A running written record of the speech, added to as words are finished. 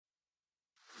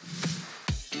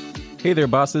Hey there,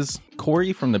 bosses.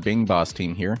 Corey from the Being Boss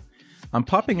team here. I'm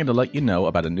popping in to let you know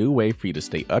about a new way for you to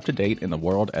stay up to date in the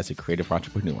world as a creative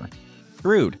entrepreneur.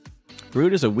 Brood.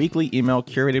 Brood is a weekly email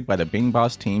curated by the Being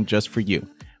Boss team just for you.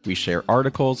 We share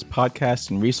articles,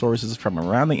 podcasts, and resources from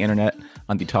around the internet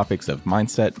on the topics of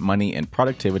mindset, money, and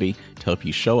productivity to help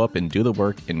you show up and do the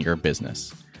work in your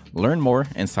business. Learn more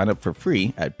and sign up for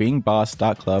free at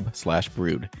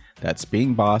beingboss.club/brood. That's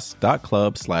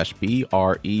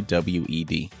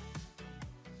beingboss.club/BREWED.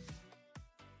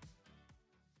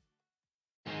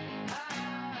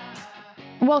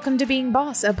 Welcome to Being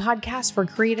Boss, a podcast for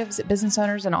creatives, business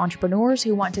owners, and entrepreneurs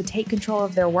who want to take control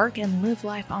of their work and live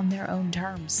life on their own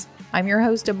terms. I'm your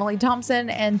host, Emily Thompson,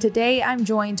 and today I'm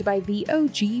joined by the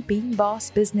OG Being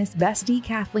Boss business bestie,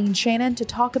 Kathleen Shannon, to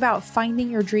talk about finding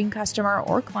your dream customer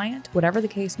or client, whatever the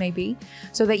case may be,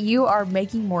 so that you are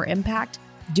making more impact,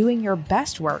 doing your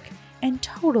best work, and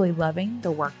totally loving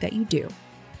the work that you do.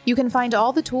 You can find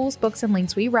all the tools, books, and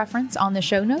links we reference on the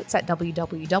show notes at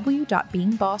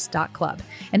www.beingboss.club.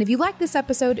 And if you like this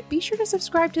episode, be sure to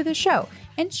subscribe to the show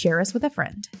and share us with a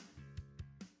friend.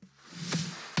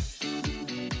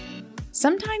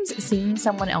 Sometimes seeing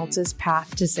someone else's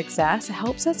path to success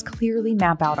helps us clearly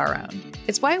map out our own.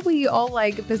 It's why we all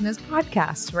like business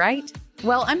podcasts, right?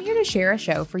 Well, I'm here to share a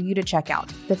show for you to check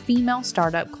out, the Female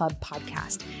Startup Club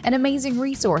podcast, an amazing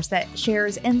resource that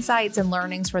shares insights and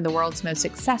learnings from the world's most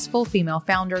successful female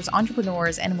founders,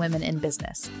 entrepreneurs, and women in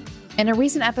business. In a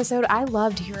recent episode, I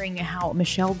loved hearing how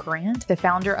Michelle Grant, the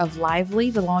founder of Lively,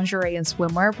 the lingerie and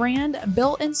swimwear brand,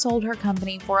 built and sold her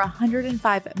company for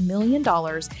 $105 million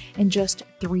in just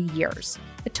 3 years.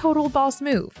 A total boss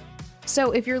move.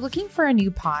 So if you're looking for a new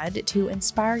pod to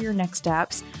inspire your next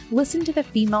steps, listen to the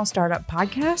Female Startup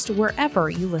Podcast wherever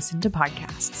you listen to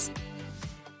podcasts.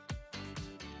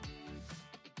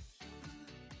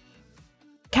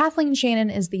 Kathleen Shannon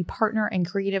is the partner and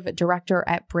creative director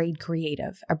at Braid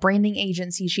Creative, a branding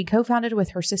agency she co-founded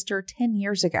with her sister 10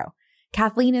 years ago.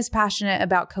 Kathleen is passionate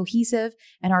about cohesive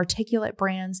and articulate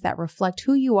brands that reflect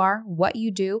who you are, what you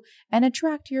do, and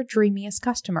attract your dreamiest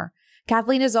customer.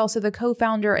 Kathleen is also the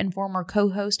co-founder and former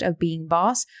co-host of Being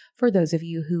Boss. For those of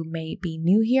you who may be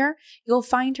new here, you'll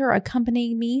find her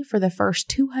accompanying me for the first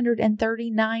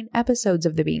 239 episodes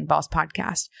of the Being Boss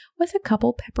podcast, with a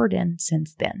couple peppered in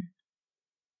since then.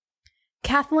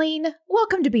 Kathleen,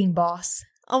 welcome to Being Boss.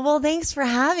 Oh, well, thanks for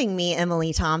having me,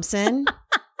 Emily Thompson.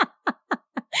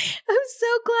 I'm so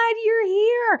glad you're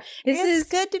here. It's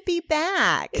good to be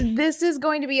back. This is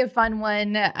going to be a fun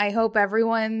one. I hope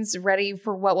everyone's ready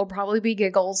for what will probably be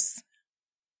giggles.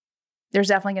 There's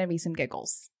definitely going to be some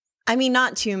giggles. I mean,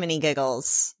 not too many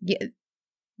giggles. Yeah,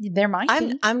 there might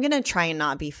be. I'm going to try and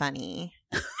not be funny.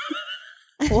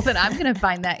 Well, then I'm going to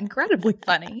find that incredibly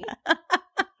funny.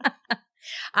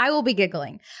 I will be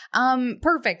giggling.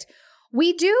 Perfect.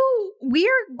 We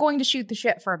are going to shoot the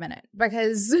shit for a minute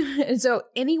because so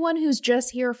anyone who's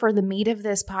just here for the meat of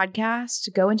this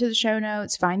podcast, go into the show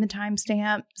notes, find the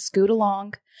timestamp, scoot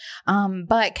along.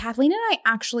 But Kathleen and I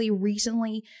actually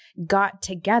recently got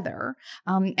together,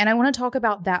 and I want to talk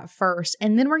about that first.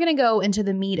 And then we're going to go into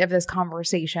the meat of this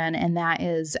conversation, and that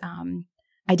is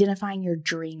identifying your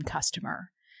dream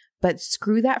customer. But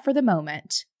screw that for the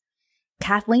moment.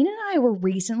 Kathleen and I were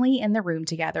recently in the room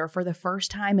together for the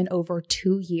first time in over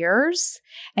 2 years.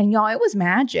 And y'all, it was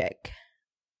magic.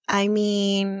 I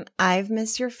mean, I've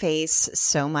missed your face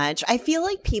so much. I feel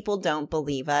like people don't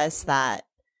believe us that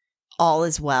all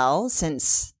is well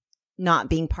since not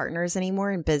being partners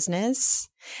anymore in business.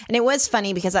 And it was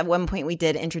funny because at one point we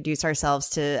did introduce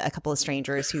ourselves to a couple of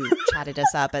strangers who chatted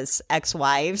us up as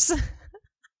ex-wives.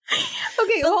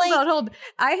 Okay, hold on.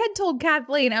 I had told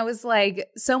Kathleen, I was like,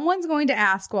 someone's going to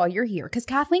ask while you're here. Because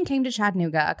Kathleen came to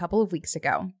Chattanooga a couple of weeks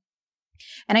ago.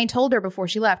 And I told her before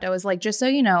she left, I was like, just so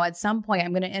you know, at some point,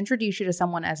 I'm going to introduce you to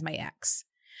someone as my ex.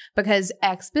 Because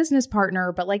ex-business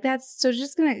partner, but like that's, so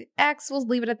just going to, ex, we'll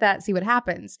leave it at that, see what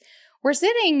happens. We're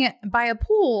sitting by a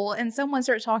pool and someone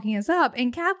starts talking us up.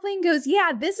 And Kathleen goes,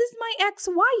 yeah, this is my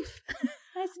ex-wife.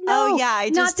 I said, no, oh, yeah, I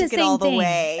just took it all the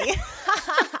way.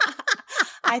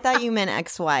 I thought you meant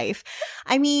ex-wife.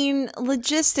 I mean,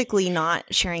 logistically, not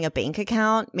sharing a bank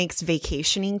account makes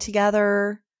vacationing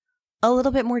together a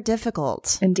little bit more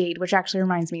difficult. Indeed, which actually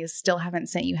reminds me, I still haven't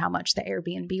sent you how much the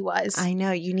Airbnb was. I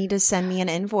know. You need to send me an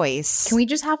invoice. Can we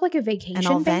just have like a vacation and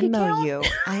I'll bank Venmo account? you.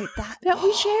 That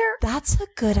we share? That's a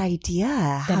good idea.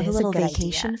 Have a little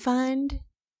vacation fund.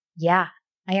 Yeah,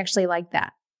 I actually like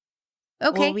that.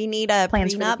 Okay. Well, we need a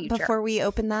Plans prenup before we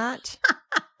open that.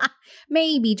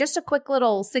 Maybe just a quick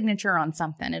little signature on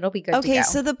something. It'll be good to go. Okay,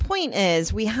 so the point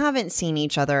is we haven't seen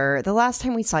each other. The last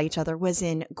time we saw each other was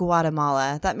in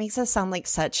Guatemala. That makes us sound like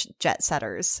such jet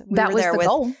setters. That was the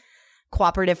goal.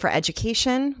 Cooperative for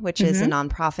Education, which is a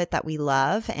nonprofit that we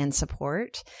love and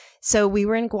support. So we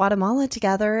were in Guatemala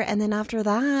together. And then after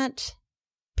that,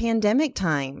 pandemic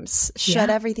times shut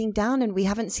everything down and we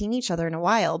haven't seen each other in a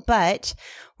while. But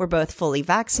we're both fully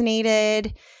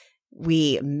vaccinated.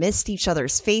 We missed each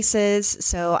other's faces.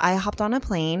 So I hopped on a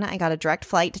plane. I got a direct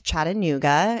flight to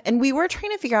Chattanooga. And we were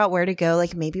trying to figure out where to go.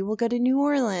 Like maybe we'll go to New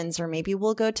Orleans or maybe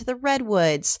we'll go to the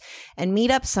Redwoods and meet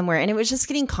up somewhere. And it was just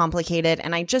getting complicated.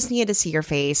 And I just needed to see your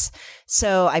face.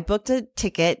 So I booked a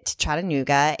ticket to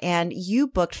Chattanooga and you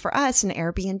booked for us an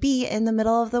Airbnb in the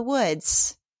middle of the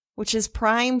woods, which is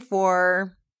prime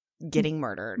for getting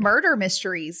murdered. Murder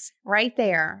mysteries right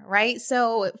there. Right.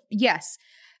 So yes.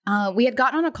 We had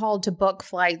gotten on a call to book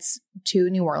flights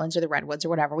to New Orleans or the Redwoods or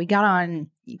whatever. We got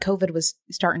on, COVID was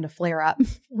starting to flare up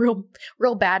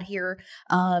real bad here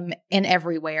and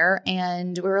everywhere.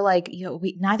 And we were like,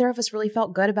 neither of us really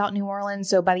felt good about New Orleans.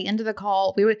 So by the end of the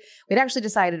call, we'd actually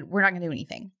decided we're not going to do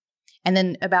anything. And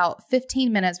then about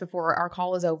 15 minutes before our call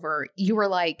was over, you were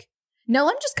like, no,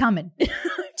 I'm just coming.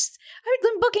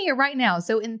 I'm booking it right now.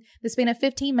 So in the span of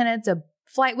 15 minutes, a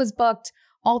flight was booked.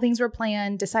 All things were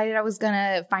planned, decided I was going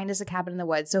to find us a cabin in the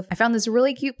woods. So I found this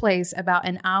really cute place about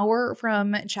an hour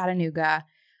from Chattanooga.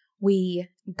 We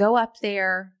go up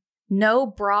there, no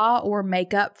bra or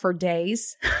makeup for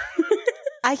days.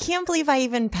 I can't believe I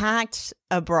even packed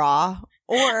a bra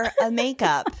or a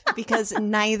makeup because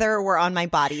neither were on my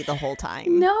body the whole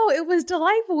time. No, it was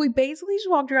delightful. We basically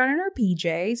just walked around in our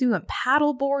PJs. We went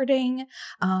paddle boarding.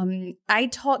 I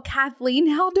taught Kathleen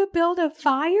how to build a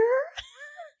fire.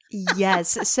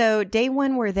 Yes. So day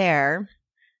one, we're there.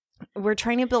 We're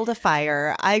trying to build a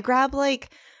fire. I grab like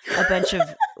a bunch of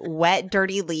wet,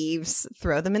 dirty leaves,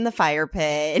 throw them in the fire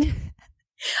pit.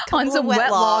 On some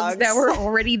wet logs that were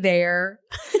already there.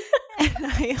 And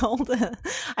I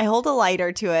hold a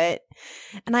lighter to it.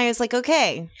 And I was like,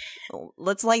 okay,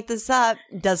 let's light this up.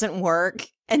 Doesn't work.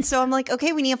 And so I'm like,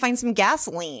 okay, we need to find some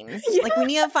gasoline. Yeah. Like we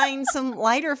need to find some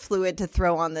lighter fluid to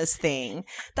throw on this thing.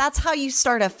 That's how you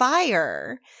start a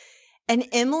fire. And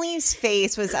Emily's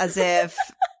face was as if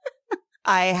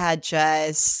I had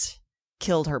just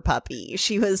killed her puppy.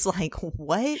 She was like,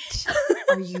 what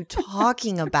are you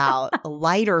talking about?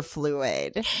 Lighter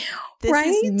fluid.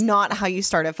 This is not how you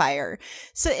start a fire.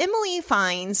 So Emily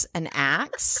finds an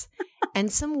axe and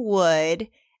some wood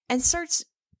and starts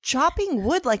chopping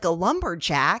wood like a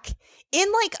lumberjack in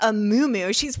like a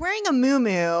muumuu. She's wearing a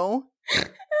muumuu.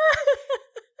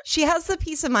 She has the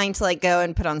peace of mind to like go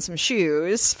and put on some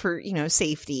shoes for,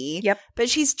 safety. Yep. But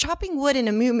she's chopping wood in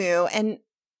a muumuu and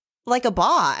like a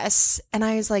boss. And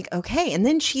I was like, okay. And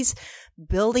then she's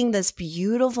building this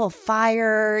beautiful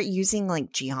fire using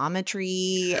like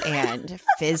geometry and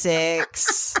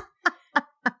physics.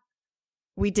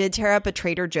 We did tear up a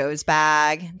Trader Joe's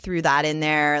bag, threw that in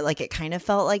there. Like it kind of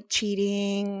felt like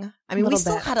cheating. I mean, we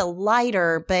still had a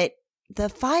lighter, but the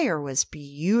fire was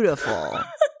beautiful.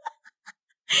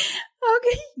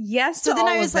 Okay. Yes. So then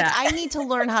I was like, I need to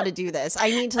learn how to do this.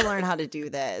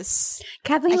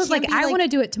 Kathleen was like, I want to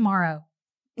do it tomorrow.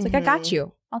 It's like, I got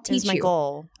you. I'll teach you. My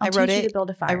goal. I wrote it to build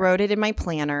a fire. I wrote it in my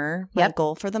planner. My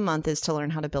goal for the month is to learn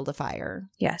how to build a fire.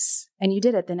 Yes. And you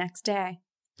did it the next day.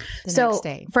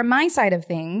 From my side of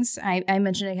things, I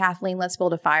mentioned to Kathleen, let's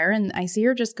build a fire. And I see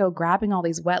her just go grabbing all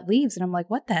these wet leaves. And I'm like,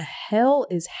 what the hell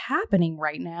is happening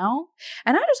right now?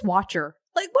 And I just watch her.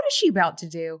 Like, what is she about to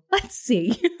do? Let's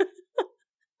see.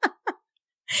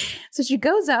 So she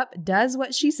goes up, does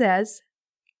what she says,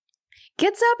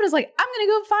 gets up and is like, I'm going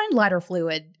to go find lighter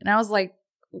fluid. And I was like,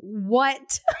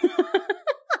 what?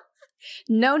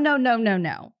 No.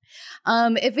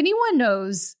 If anyone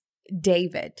knows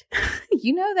David,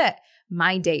 you know that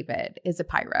my David is a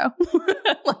pyro.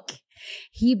 Like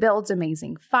he builds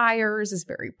amazing fires, is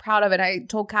very proud of it. I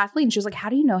told Kathleen, she was like, how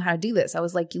do you know how to do this? I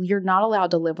was like, you're not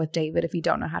allowed to live with David if you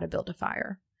don't know how to build a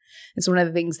fire. It's one of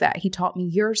the things that he taught me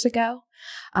years ago.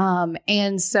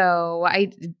 And so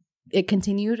it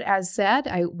continued as said.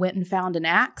 I went and found an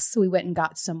axe. We went and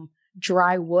got some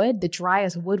dry wood, the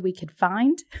driest wood we could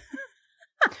find.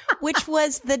 Which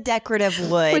was the decorative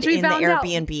wood which we in the found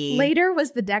Airbnb. Out later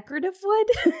was the decorative wood.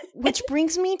 Which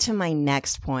brings me to my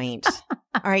next point.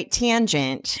 All right,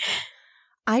 tangent.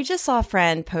 I just saw a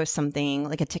friend post something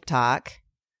like a TikTok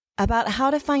about how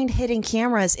to find hidden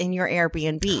cameras in your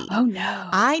Airbnb. Oh, no.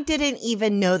 I didn't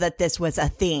even know that this was a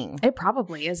thing. It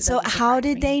probably is. So how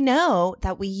did they know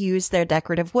that we use their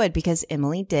decorative wood? Because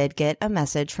Emily did get a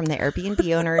message from the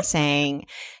Airbnb owner saying,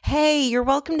 hey, you're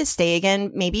welcome to stay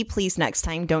again. Maybe please next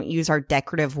time don't use our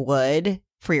decorative wood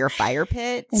for your fire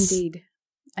pits.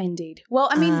 Indeed. Well,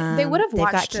 I mean, they would have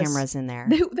watched They've got cameras in there.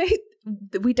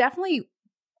 We definitely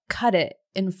cut it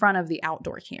in front of the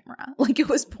outdoor camera. Like it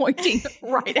was pointing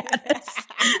right at us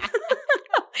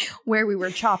where we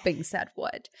were chopping said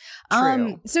wood.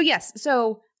 True.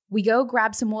 So we go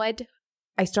grab some wood.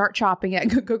 I start chopping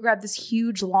it. Go grab this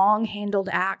huge long handled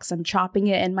axe. I'm chopping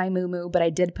it in my moo-moo, but I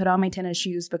did put on my tennis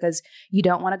shoes because you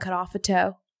don't want to cut off a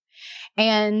toe.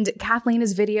 And Kathleen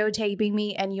is videotaping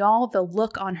me, and y'all, the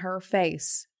look on her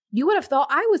face, you would have thought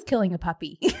I was killing a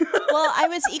puppy. Well, I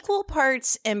was equal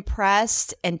parts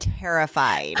impressed and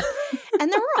terrified.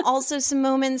 And there were also some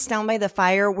moments down by the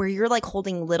fire where you're like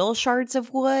holding little shards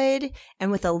of wood,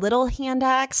 and with a little hand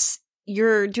axe,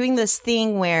 you're doing this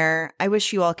thing where I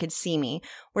wish you all could see me,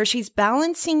 where she's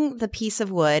balancing the piece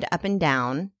of wood up and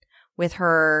down with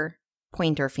her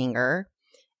pointer finger,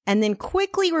 and then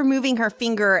quickly removing her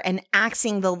finger and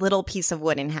axing the little piece of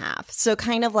wood in half. So it's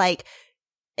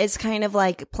kind of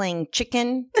like playing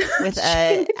chicken with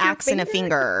an axe and a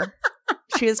finger.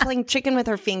 She was playing chicken with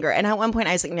her finger. And at one point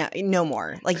I was like, no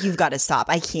more. Like, you've got to stop.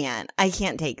 I can't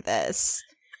take this.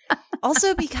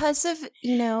 Also, because of,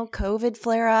 COVID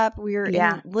flare up, we're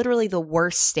in literally the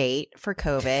worst state for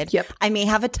COVID. Yep. I may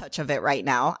have a touch of it right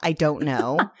now. I don't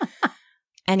know.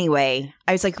 Anyway,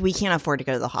 I was like, we can't afford to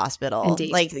go to the hospital.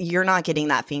 Indeed. Like, you're not getting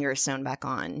that finger sewn back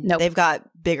on. Nope. They've got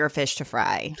bigger fish to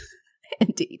fry.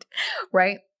 Indeed.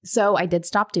 Right. So I did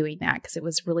stop doing that because it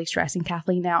was really stressing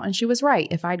Kathleen out. And she was right.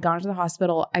 If I'd gone to the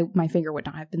hospital, my finger would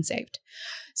not have been saved.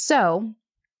 So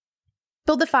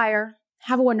build the fire.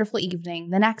 Have a wonderful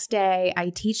evening. The next day, I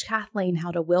teach Kathleen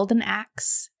how to wield an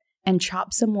axe and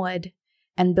chop some wood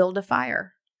and build a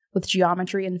fire with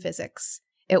geometry and physics.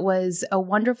 It was a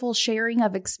wonderful sharing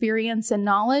of experience and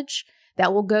knowledge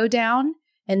that will go down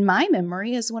in my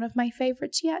memory as one of my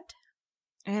favorites yet.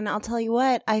 And I'll tell you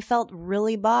what, I felt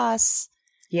really boss.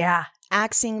 Yeah.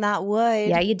 Axing that wood.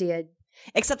 Yeah, you did.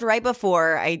 Except right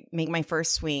before I make my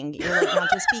first swing, you're like, no,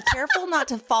 just be careful not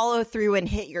to follow through and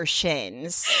hit your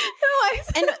shins.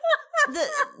 And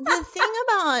the thing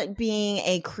about being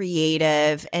a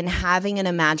creative and having an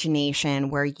imagination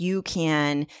where you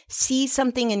can see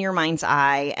something in your mind's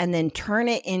eye and then turn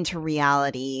it into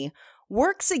reality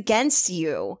works against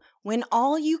you when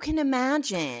all you can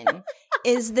imagine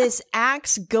is this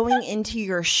axe going into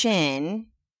your shin.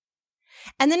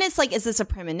 And then it's like, is this a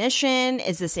premonition?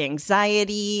 Is this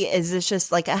anxiety? Is this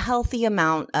just like a healthy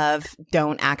amount of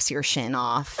don't axe your shin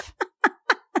off?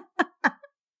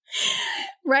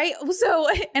 Right? So,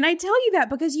 and I tell you that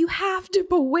because you have to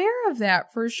beware of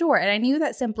that for sure. And I knew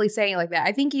that simply saying like that,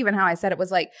 I think even how I said it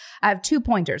was like, I have 2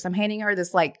 pointers. I'm handing her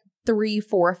this like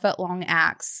 3-4 foot long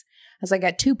axe. I was like,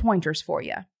 I got 2 pointers for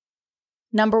you.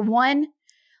 Number 1,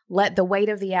 let the weight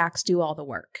of the axe do all the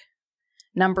work.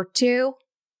 Number 2,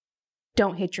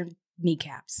 don't hit your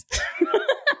kneecaps.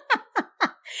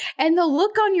 And the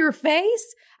look on your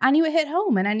face, I knew it hit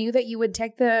home, and I knew that you would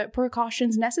take the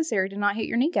precautions necessary to not hit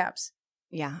your kneecaps.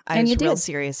 Yeah, I was real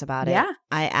serious about it. Yeah.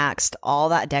 I axed all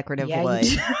that decorative wood.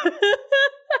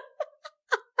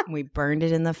 We burned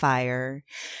it in the fire.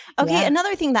 Okay,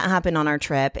 another thing that happened on our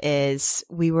trip is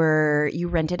you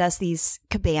rented us these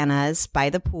cabanas by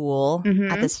the pool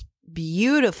at this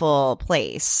beautiful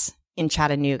place in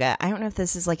Chattanooga. I don't know if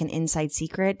this is like an inside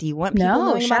secret. Do you want people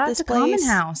knowing about this place? Common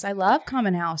House. I love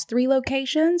Common House. 3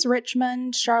 locations: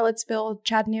 Richmond, Charlottesville,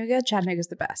 Chattanooga. Chattanooga's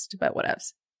the best, but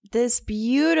whatevs. This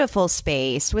beautiful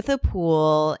space with a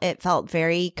pool. It felt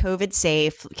very COVID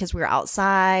safe because we were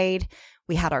outside.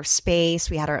 We had our space.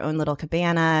 We had our own little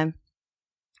cabana,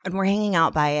 and we're hanging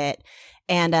out by it.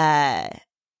 And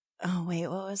oh wait,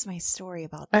 what was my story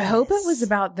about this? I hope it was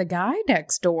about the guy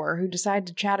next door who decided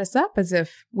to chat us up as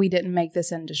if we didn't make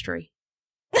this industry.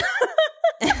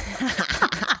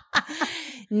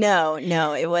 No,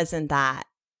 it wasn't that.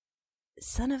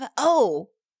 Son of a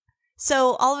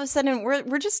So all of a sudden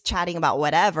we're just chatting about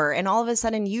whatever, and all of a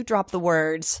sudden you drop the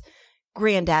words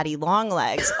granddaddy long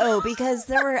legs. Because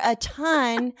there were a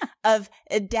ton of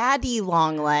daddy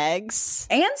long legs.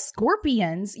 And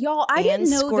scorpions. Y'all, I didn't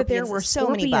know that there were so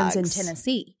many scorpions bugs in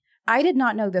Tennessee. I did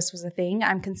not know this was a thing.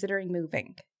 I'm considering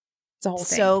moving. It's a whole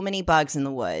thing. So many bugs in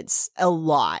the woods. A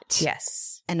lot.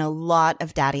 Yes. And a lot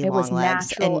of daddy long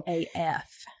legs. It was natural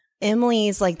AF.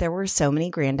 Emily's like, there were so many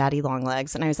granddaddy long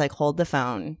legs. And I was like, hold the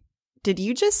phone. Did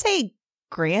you just say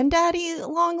granddaddy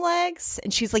long legs?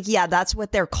 And she's like, yeah, that's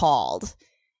what they're called.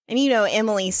 And, you know,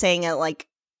 Emily saying it like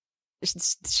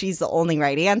she's the only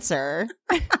right answer.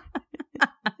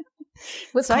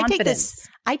 With so confidence.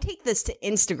 I take this to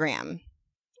Instagram,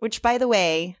 which, by the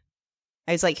way,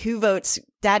 I was like, who votes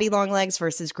daddy long legs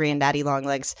versus granddaddy long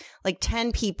legs? Like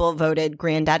 10 people voted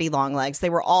granddaddy long legs. They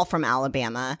were all from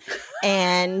Alabama.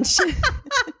 And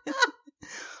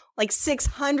like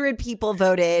 600 people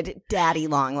voted daddy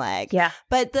long leg. Yeah.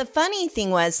 But the funny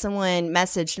thing was someone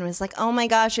messaged and was like, oh my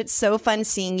gosh, it's so fun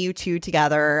seeing you two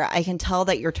together. I can tell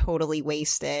that you're totally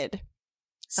wasted.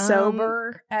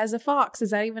 Sober as a fox.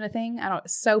 Is that even a thing? I don't.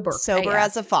 Sober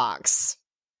as a fox.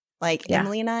 Like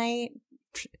Emily and I,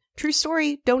 true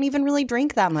story, don't even really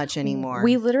drink that much anymore.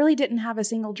 We literally didn't have a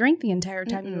single drink the entire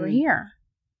time we were here.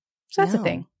 So that's a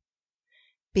thing.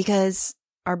 Because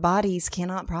our bodies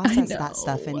cannot process that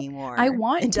stuff anymore. I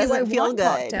want it to. Doesn't feel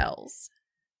good. Cocktails.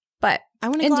 But I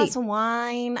want a glass of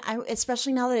wine,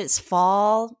 especially now that it's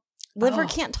fall. Liver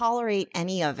can't tolerate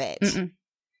any of it.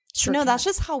 Sure no, that's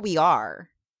just how we are.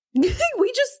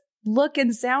 We just look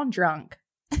and sound drunk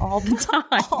all the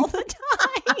time. All the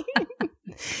time.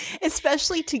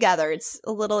 Especially together. It's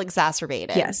a little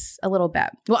exacerbated. Yes, a little bit.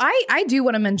 Well, I do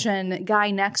want to mention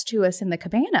guy next to us in the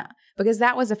cabana, because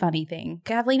that was a funny thing.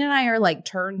 Kathleen and I are like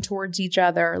turned towards each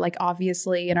other, like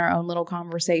obviously in our own little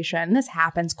conversation. This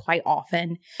happens quite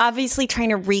often. Obviously trying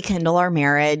to rekindle our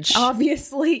marriage.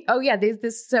 Obviously. Oh yeah.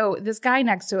 This guy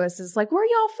next to us is like, where are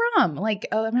y'all from? Like,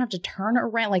 oh, I'm gonna have to turn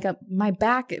around, like my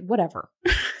back, whatever.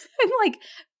 I'm like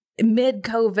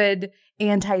mid-COVID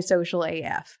antisocial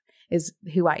AF is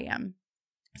who I am.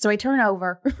 So I turn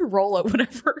over, roll over,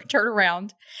 whatever, turn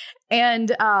around,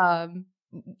 and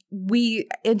we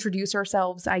introduce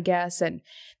ourselves, I guess. And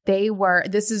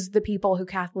this is the people who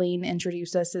Kathleen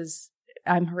introduced us as.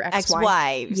 I'm her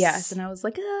ex-wives. Yes. And I was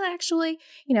like, actually,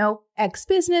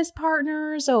 ex-business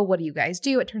partners. Oh, what do you guys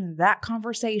do? It turned into that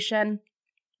conversation.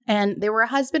 And they were a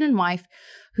husband and wife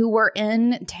who were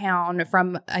in town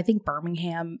from, I think,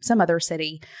 Birmingham, some other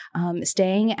city,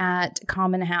 staying at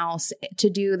Common House to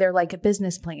do their like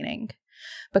business planning,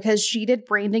 because she did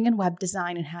branding and web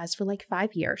design and has for like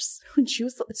 5 years. And she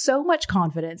was so much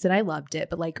confidence, and I loved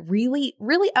it, but like really,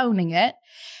 really owning it.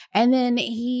 And then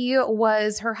he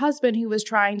was her husband who was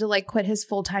trying to like quit his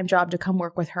full-time job to come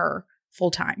work with her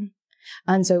full-time.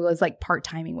 And so it was like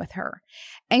part-timing with her.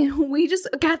 And we just,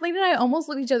 Kathleen and I almost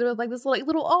looked at each other with like this little,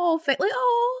 love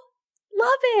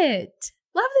it.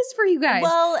 Love this for you guys.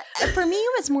 Well, for me,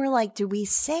 it was more like, do we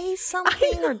say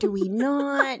something or do we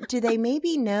not? Do they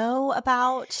maybe know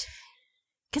about,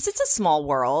 because it's a small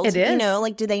world. It is.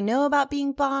 Like, do they know about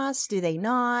being boss? Do they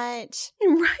not?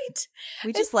 Right.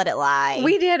 We just let it lie.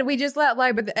 We did. We just let it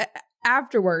lie. But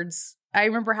afterwards, I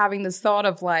remember having this thought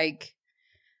of like,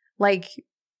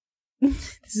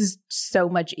 this is so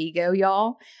much ego,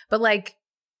 y'all. But like,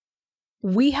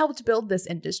 we helped build this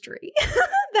industry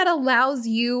that allows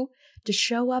you to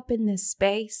show up in this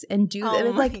space and do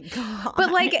that. Like, God.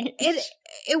 But like,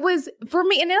 it was for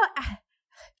me. And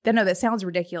I know that sounds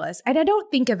ridiculous. And I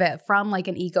don't think of it from like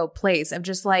an ego place of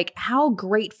just like how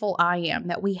grateful I am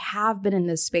that we have been in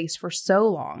this space for so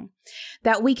long,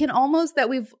 that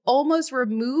we've almost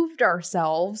removed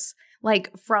ourselves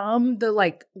like from the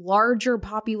like larger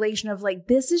population of like,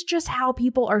 this is just how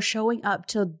people are showing up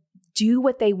to do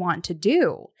what they want to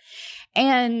do.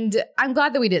 And I'm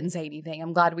glad that we didn't say anything.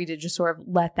 I'm glad we did just sort of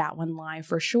let that one lie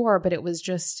for sure. But it was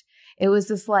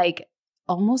this like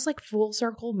almost like full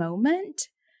circle moment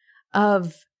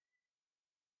of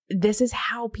this is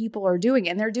how people are doing it.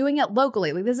 And they're doing it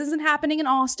locally. Like, this isn't happening in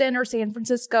Austin or San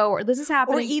Francisco, or this is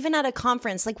happening. Or even at a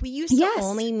conference. Like, we used to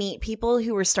only meet people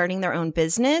who were starting their own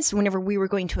business whenever we were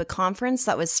going to a conference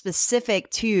that was specific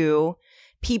to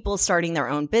people starting their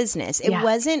own business. It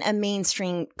wasn't a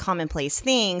mainstream commonplace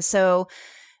thing. So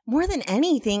more than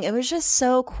anything, it was just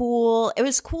so cool. It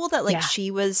was cool that like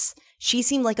she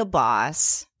seemed like a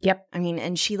boss. Yep. I mean,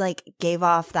 and she like gave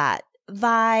off that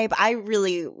vibe. I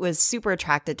really was super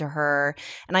attracted to her.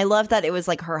 And I love that it was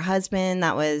like her husband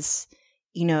that was,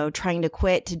 trying to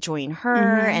quit to join her.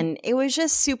 Mm-hmm. And it was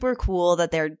just super cool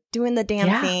that they're doing the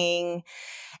damn thing.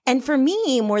 And for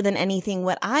me, more than anything,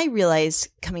 what I realized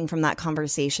coming from that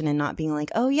conversation and not being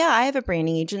like, oh yeah, I have a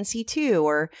branding agency too.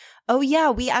 Or, oh yeah,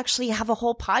 we actually have a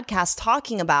whole podcast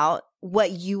talking about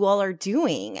what you all are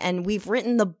doing. And we've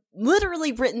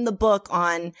literally written the book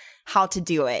on how to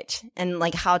do it, and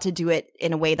like how to do it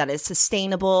in a way that is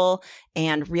sustainable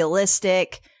and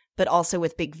realistic, but also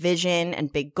with big vision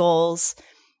and big goals.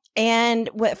 And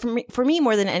what for me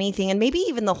more than anything, and maybe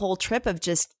even the whole trip of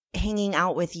just hanging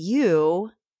out with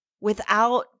you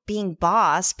without being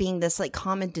boss, being this like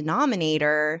common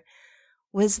denominator,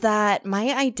 was that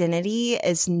my identity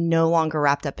is no longer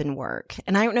wrapped up in work.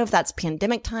 And I don't know if that's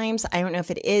pandemic times. I don't know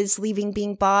if it is leaving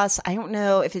being boss. I don't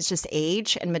know if it's just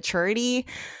age and maturity,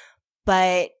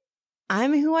 but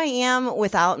I'm who I am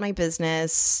without my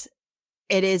business.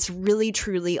 It is really,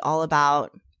 truly all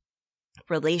about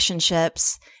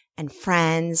relationships and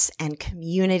friends and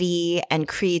community and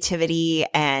creativity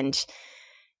and,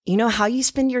 you know, how you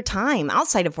spend your time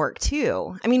outside of work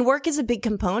too. I mean, work is a big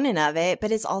component of it,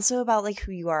 but it's also about like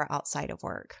who you are outside of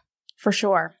work. For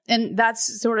sure. And that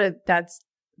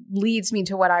leads me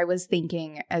to what I was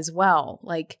thinking as well.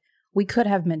 Like, we could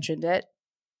have mentioned it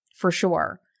for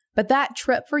sure. But that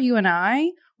trip for you and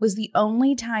I was the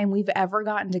only time we've ever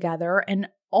gotten together and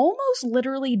almost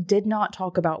literally did not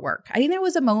talk about work. I think there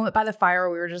was a moment by the fire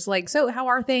where we were just like, so how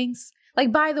are things?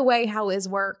 Like, by the way, how is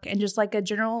work? And just like a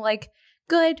general, like,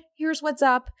 good, here's what's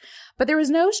up. But there was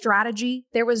no strategy.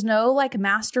 There was no like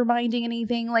masterminding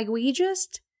anything. Like, we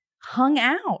just hung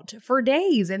out for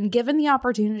days, and given the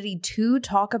opportunity to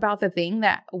talk about the thing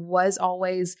that was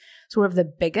always sort of the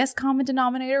biggest common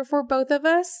denominator for both of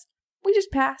us, we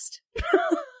just passed.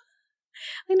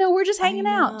 I know, we're just hanging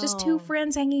out, just two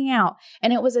friends hanging out.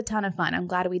 And it was a ton of fun. I'm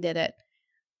glad we did it.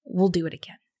 We'll do it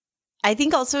again. I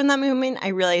think also in that moment, I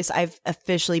realized I've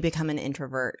officially become an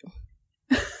introvert.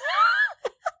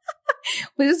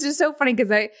 It was just so funny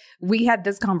because we had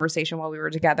this conversation while we were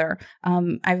together.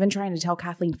 I've been trying to tell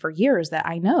Kathleen for years that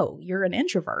I know you're an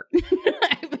introvert.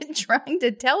 I've been trying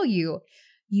to tell you,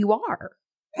 you are.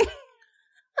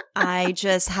 I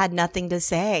just had nothing to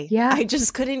say. Yeah. I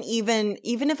just couldn't even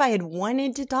if I had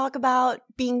wanted to talk about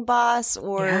being boss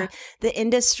or the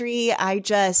industry, I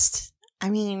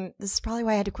mean, this is probably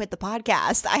why I had to quit the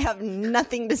podcast. I have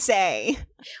nothing to say.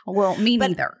 Well, me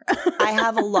neither. I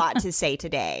have a lot to say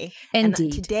today. Indeed.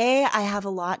 And today I have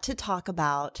a lot to talk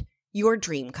about your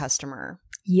dream customer.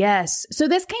 Yes. So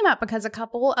this came up because a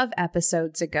couple of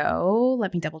episodes ago,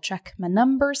 let me double check my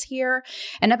numbers here.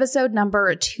 An episode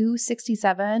number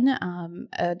 267,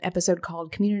 an episode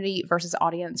called Community versus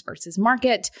Audience versus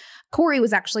Market. Corey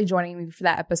was actually joining me for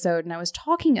that episode, and I was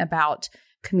talking about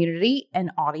community and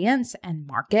audience and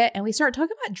market. And we started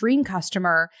talking about dream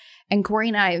customer, and Corey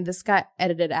and I, this got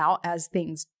edited out as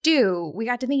things do. We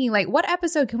got to thinking, like, what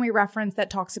episode can we reference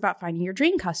that talks about finding your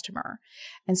dream customer?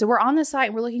 And so we're on the site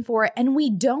and we're looking for it, and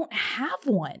we don't have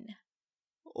one.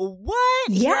 What?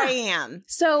 Yeah. Here I am.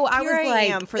 So I was like,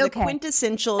 am for the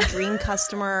quintessential dream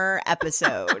customer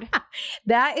episode.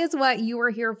 That is what you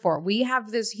were here for. We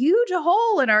have this huge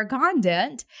hole in our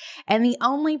content, and the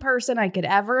only person I could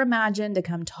ever imagine to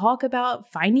come talk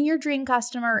about finding your dream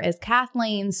customer is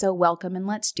Kathleen. So welcome, and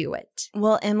let's do it.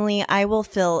 Well, Emily, I will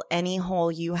fill any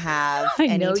hole you have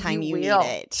anytime you need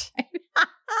it.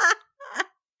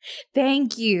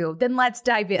 Thank you. Then let's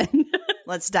dive in.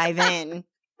 Let's dive in.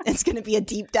 It's going to be a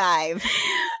deep dive.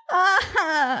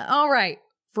 All right.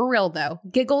 For real, though.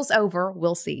 Giggles over.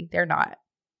 We'll see. They're not.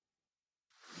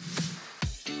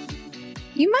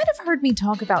 You might have heard me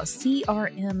talk about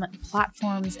CRM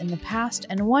platforms in the past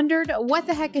and wondered, what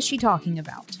the heck is she talking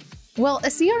about? Well, a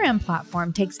CRM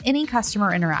platform takes any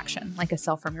customer interaction, like a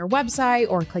sell from your website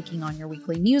or clicking on your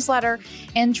weekly newsletter,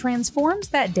 and transforms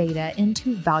that data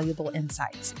into valuable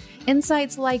insights.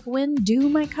 Insights like, when do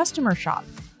my customers shop?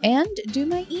 And do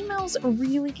my emails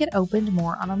really get opened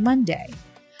more on a Monday?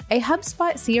 A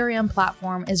HubSpot CRM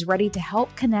platform is ready to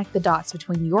help connect the dots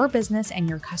between your business and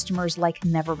your customers like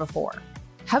never before.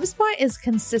 HubSpot is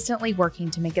consistently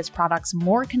working to make its products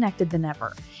more connected than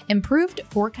ever. Improved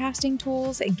forecasting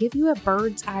tools give you a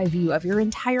bird's eye view of your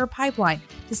entire pipeline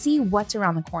to see what's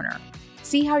around the corner.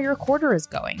 See how your quarter is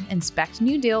going, inspect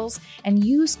new deals, and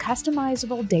use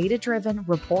customizable data-driven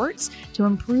reports to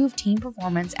improve team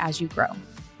performance as you grow.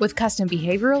 With custom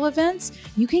behavioral events,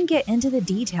 you can get into the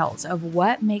details of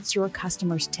what makes your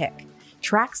customers tick,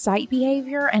 track site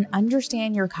behavior, and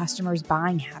understand your customers'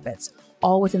 buying habits,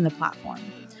 all within the platform.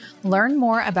 Learn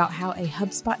more about how a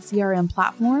HubSpot CRM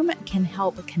platform can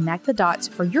help connect the dots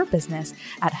for your business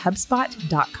at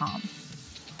HubSpot.com.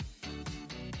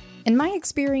 In my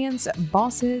experience,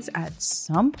 bosses at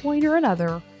some point or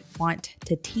another want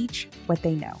to teach what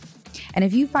they know. And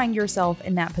if you find yourself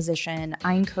in that position,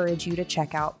 I encourage you to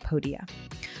check out Podia.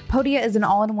 Podia is an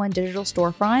all-in-one digital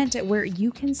storefront where you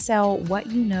can sell what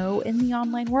you know in the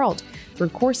online world through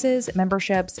courses,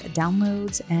 memberships,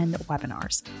 downloads, and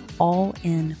webinars, all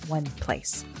in one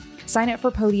place. Sign up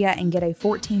for Podia and get a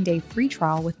 14-day free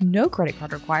trial with no credit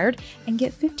card required, and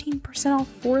get 15% off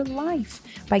for life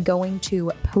by going to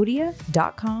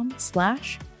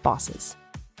podia.com/bosses.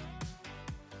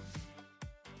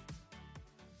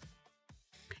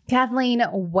 Kathleen,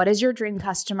 what is your dream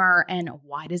customer and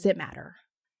why does it matter?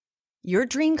 Your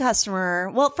dream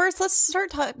customer. Well, first, let's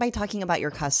start by talking about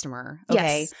your customer.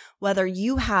 Okay. Yes. Whether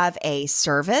you have a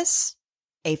service,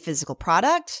 a physical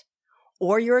product,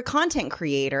 or you're a content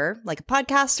creator, like a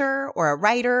podcaster or a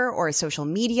writer or a social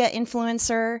media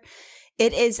influencer,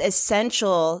 it is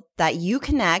essential that you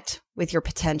connect with your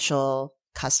potential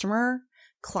customer,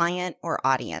 client, or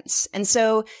audience. And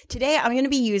so today I'm going to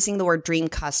be using the word dream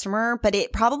customer, but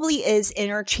it probably is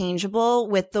interchangeable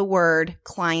with the word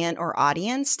client or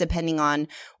audience, depending on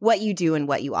what you do and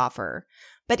what you offer.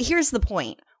 But here's the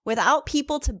point. Without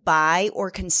people to buy or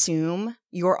consume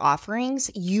your offerings,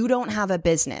 you don't have a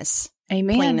business.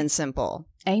 Amen. Plain and simple.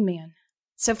 Amen.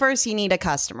 So first you need a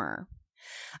customer.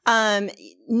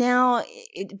 Now,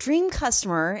 dream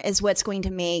customer is what's going to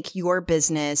make your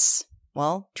business,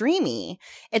 well, dreamy.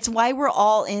 It's why we're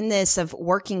all in this of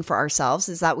working for ourselves,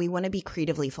 is that we want to be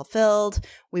creatively fulfilled.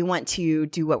 We want to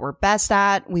do what we're best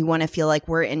at. We want to feel like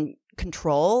we're in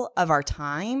control of our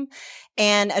time.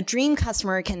 And a dream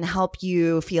customer can help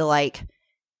you feel like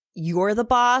you're the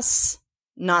boss,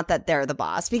 not that they're the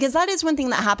boss, because that is one thing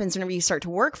that happens whenever you start to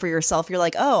work for yourself. You're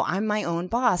like, oh, I'm my own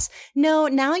boss. No,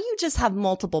 now you just have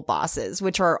multiple bosses,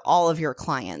 which are all of your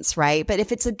clients, right? But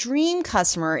if it's a dream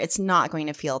customer, it's not going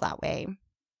to feel that way.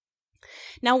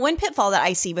 Now, one pitfall that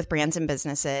I see with brands and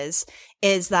businesses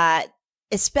is that,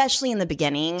 especially in the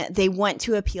beginning, they want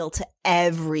to appeal to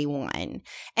everyone.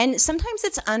 And sometimes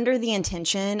it's under the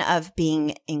intention of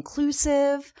being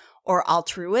inclusive or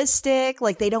altruistic,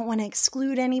 like they don't want to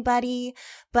exclude anybody.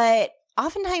 But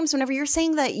oftentimes, whenever you're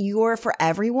saying that you're for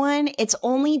everyone, it's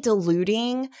only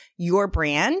diluting your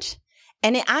brand.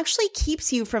 And it actually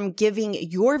keeps you from giving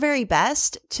your very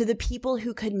best to the people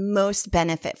who could most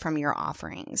benefit from your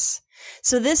offerings.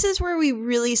 So this is where we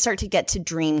really start to get to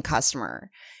dream customer.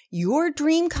 Your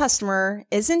dream customer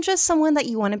isn't just someone that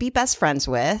you want to be best friends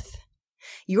with.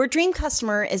 Your dream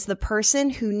customer is the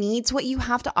person who needs what you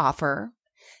have to offer.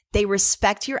 They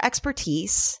respect your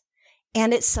expertise,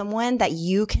 and it's someone that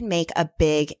you can make a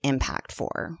big impact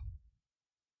for.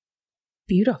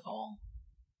 Beautiful.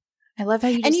 I love how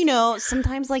you And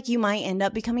sometimes like you might end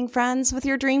up becoming friends with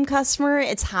your dream customer.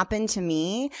 It's happened to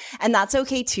me, and that's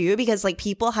okay too, because like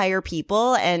people hire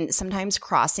people, and sometimes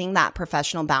crossing that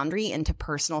professional boundary into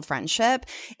personal friendship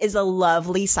is a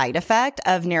lovely side effect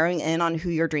of narrowing in on who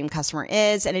your dream customer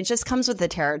is. And it just comes with the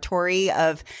territory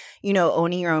of,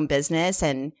 owning your own business,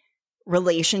 and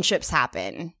relationships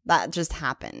happen. That just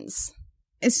happens.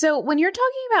 So when you're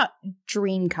talking about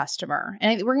dream customer,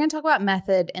 and we're going to talk about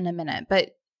method in a minute,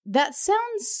 but that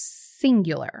sounds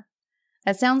singular.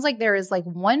 That sounds like there is like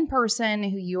one person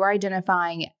who you are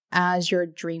identifying as your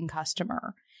dream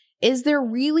customer. Is there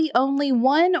really only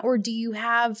one, or do you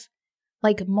have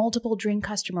like multiple dream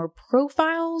customer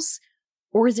profiles,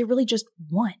 or is it really just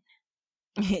one?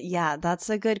 Yeah, that's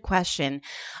a good question.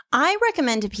 I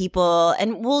recommend to people,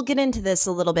 and we'll get into this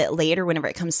a little bit later whenever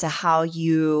it comes to how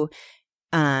you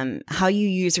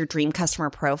use your dream customer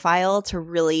profile to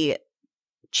really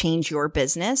change your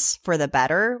business for the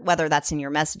better, whether that's in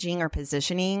your messaging or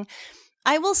positioning.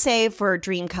 I will say for a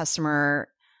dream customer,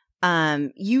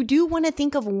 you do want to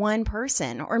think of one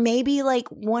person, or maybe like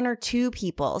one or two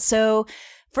people. So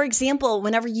for example,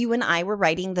 whenever you and I were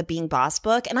writing the Being Boss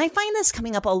book, and I find this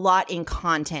coming up a lot in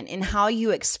content, in how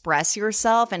you express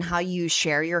yourself and how you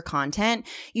share your content,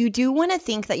 you do want to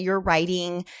think that you're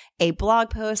writing a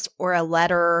blog post or a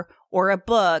letter or a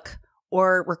book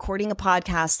or recording a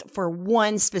podcast for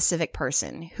one specific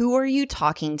person. Who are you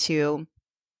talking to?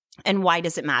 And why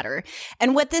does it matter?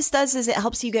 And what this does is it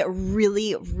helps you get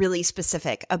really, really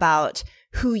specific about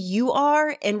who you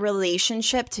are in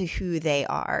relationship to who they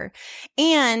are.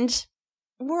 And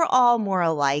we're all more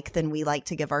alike than we like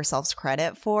to give ourselves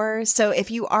credit for. So if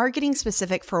you are getting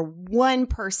specific for one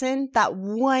person, that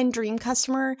one dream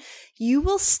customer, you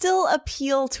will still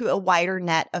appeal to a wider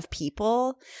net of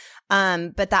people.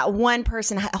 But that one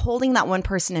person, holding that one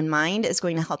person in mind is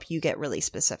going to help you get really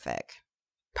specific.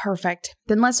 Perfect.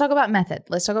 Then let's talk about method.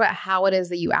 Let's talk about how it is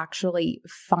that you actually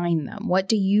find them. What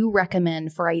do you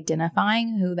recommend for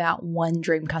identifying who that one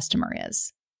dream customer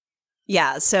is?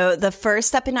 Yeah. So the first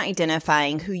step in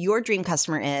identifying who your dream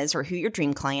customer is, or who your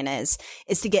dream client is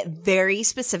to get very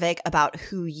specific about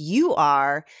who you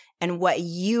are and what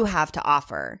you have to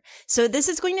offer. So this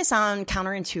is going to sound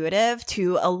counterintuitive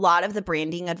to a lot of the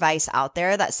branding advice out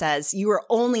there that says you are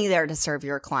only there to serve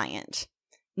your client.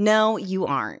 No, you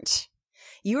aren't.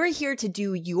 You are here to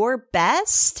do your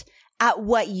best at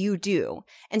what you do.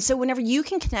 And so whenever you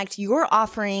can connect your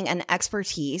offering and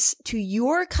expertise to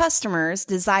your customers'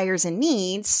 desires and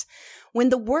needs, when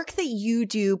the work that you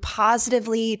do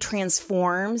positively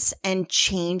transforms and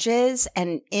changes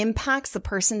and impacts the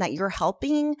person that you're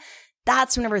helping,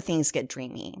 that's whenever things get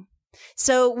dreamy.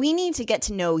 So we need to get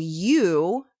to know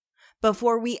you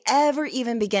before we ever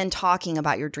even begin talking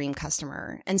about your dream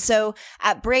customer. And so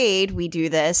at Braid, we do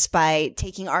this by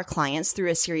taking our clients through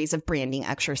a series of branding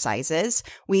exercises.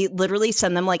 We literally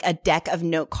send them like a deck of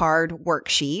note card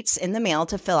worksheets in the mail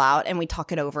to fill out, and we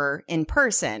talk it over in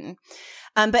person.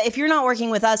 But if you're not working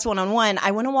with us one-on-one,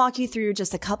 I want to walk you through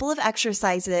just a couple of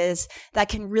exercises that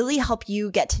can really help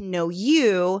you get to know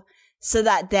you, so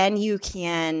that then you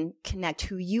can connect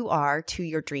who you are to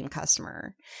your dream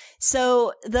customer.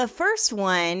 So the first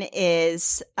one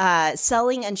is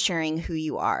selling and sharing who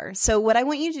you are. So what I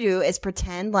want you to do is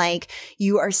pretend like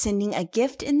you are sending a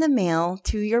gift in the mail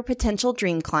to your potential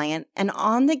dream client. And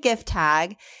on the gift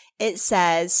tag, it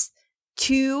says,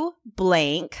 to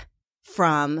blank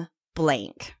from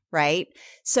blank, right?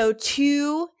 So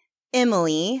to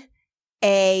Emily,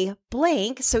 a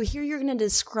blank. So here you're going to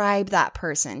describe that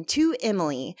person. To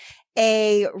Emily,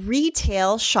 a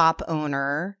retail shop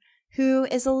owner who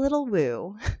is a little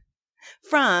woo.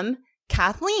 From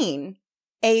Kathleen,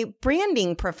 a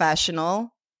branding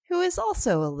professional who is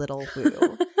also a little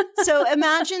woo. So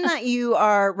imagine that you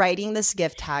are writing this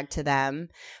gift tag to them.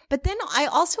 But then I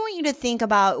also want you to think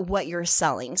about what you're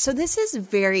selling. So this is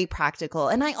very practical.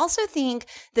 And I also think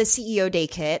the CEO Day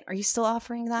Kit, are you still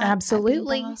offering that?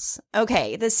 Absolutely.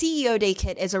 Okay. The CEO Day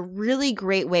Kit is a really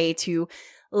great way to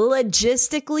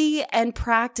logistically and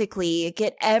practically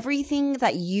get everything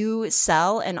that you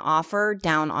sell and offer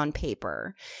down on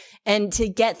paper, and to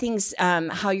get things,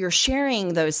 how you're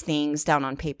sharing those things down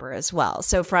on paper as well.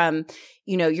 So from,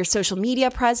 your social media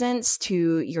presence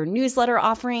to your newsletter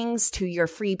offerings, to your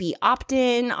freebie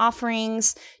opt-in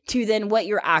offerings, to then what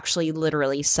you're actually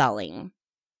literally selling.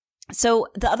 So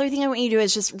the other thing I want you to do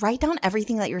is just write down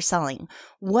everything that you're selling.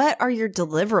 What are your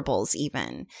deliverables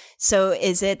even? So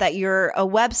is it that you're a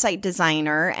website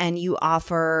designer and you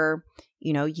offer,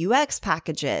 UX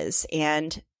packages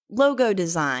and logo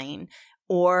design?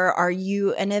 Or are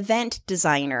you an event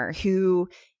designer who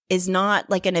is not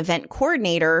like an event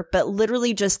coordinator, but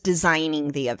literally just designing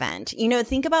the event?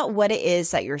 Think about what it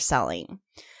is that you're selling.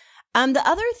 The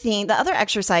other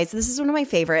exercise, this is one of my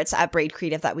favorites at Braid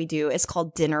Creative that we do, is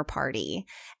called Dinner Party.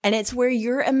 And it's where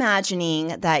you're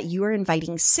imagining that you are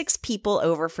inviting 6 people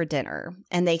over for dinner.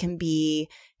 And they can be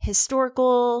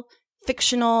historical,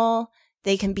 fictional,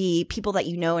 they can be people that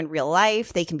you know in real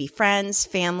life, they can be friends,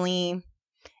 family,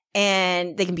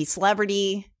 and they can be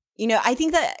celebrity. I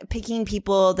think that picking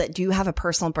people that do have a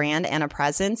personal brand and a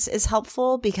presence is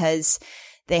helpful because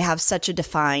they have such a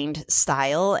defined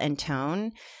style and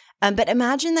tone. But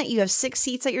imagine that you have 6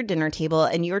 seats at your dinner table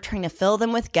and you're trying to fill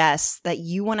them with guests that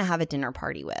you want to have a dinner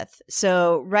party with.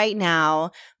 So right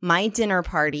now, my dinner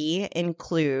party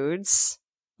includes,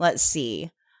 let's see,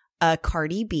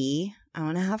 Cardi B. I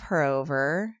want to have her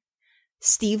over.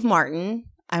 Steve Martin.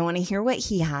 I want to hear what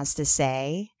he has to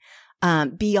say.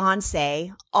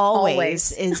 Beyonce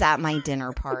always is at my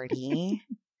dinner party.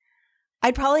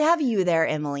 I'd probably have you there,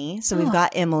 Emily. So we've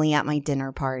got Emily at my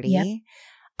dinner party.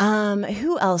 Yep.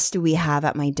 Who else do we have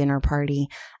at my dinner party?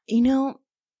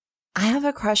 I have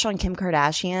a crush on Kim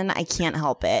Kardashian. I can't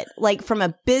help it. Like, from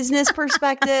a business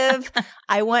perspective,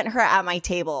 I want her at my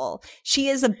table. She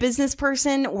is a business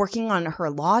person working on her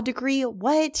law degree.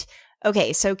 What?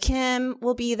 Okay, so Kim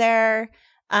will be there.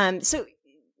 So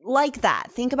like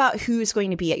that, think about who's going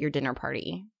to be at your dinner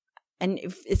party. And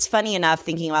it's funny enough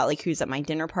thinking about like who's at my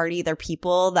dinner party. They're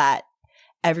people that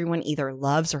everyone either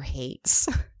loves or hates.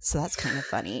 So that's kind of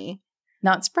funny.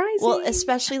 Not surprising. Well,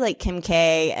 especially like Kim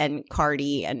K and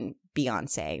Cardi and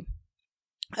Beyonce.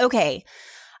 Okay.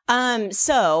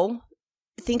 So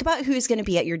think about who's going to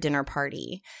be at your dinner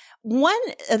party. One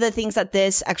of the things that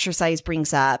this exercise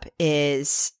brings up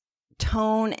is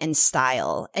tone and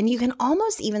style. And you can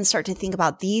almost even start to think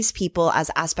about these people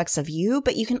as aspects of you,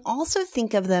 but you can also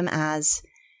think of them as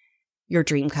your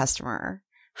dream customer.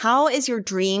 How is your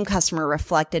dream customer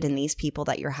reflected in these people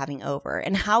that you're having over?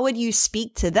 And how would you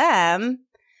speak to them?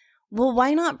 Well,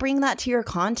 why not bring that to your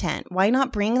content? Why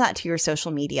not bring that to your social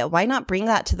media? Why not bring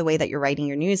that to the way that you're writing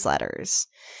your newsletters?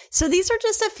 So these are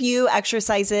just a few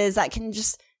exercises that can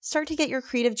just start to get your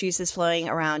creative juices flowing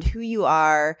around who you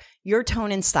are, your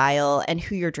tone and style, and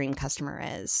who your dream customer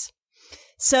is.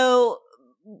 So,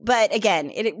 but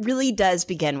again, it really does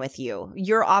begin with you,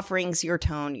 your offerings, your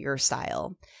tone, your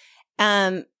style.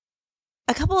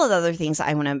 A couple of other things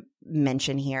I want to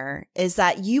mention here is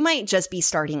that you might just be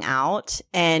starting out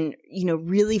and,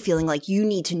 really feeling like you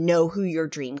need to know who your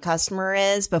dream customer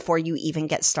is before you even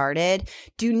get started.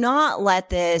 Do not let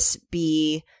this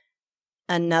be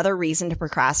another reason to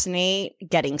procrastinate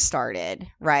getting started,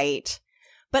 right?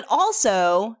 But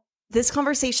also, this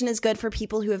conversation is good for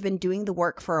people who have been doing the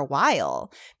work for a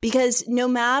while, because no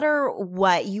matter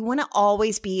what, you want to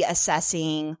always be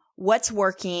assessing what's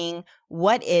working,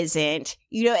 what isn't,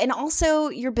 and also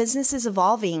your business is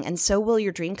evolving and so will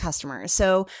your dream customers.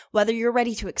 So whether you're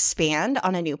ready to expand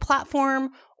on a new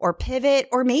platform or pivot,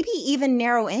 or maybe even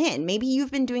narrow in, maybe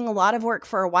you've been doing a lot of work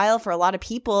for a while for a lot of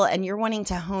people and you're wanting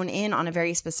to hone in on a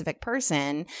very specific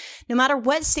person. No matter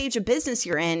what stage of business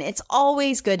you're in, it's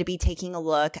always good to be taking a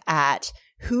look at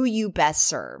who you best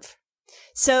serve.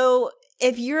 So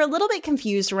if you're a little bit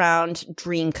confused around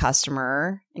dream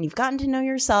customer and you've gotten to know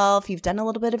yourself, you've done a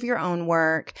little bit of your own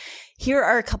work, here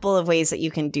are a couple of ways that you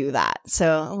can do that.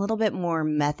 So a little bit more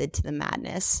method to the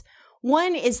madness.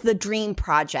 One is the dream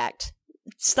project.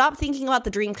 Stop thinking about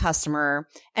the dream customer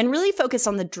and really focus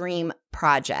on the dream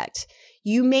project.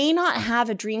 You may not have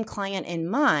a dream client in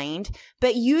mind,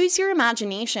 but use your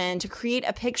imagination to create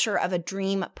a picture of a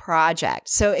dream project.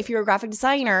 So if you're a graphic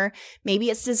designer, maybe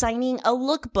it's designing a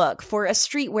lookbook for a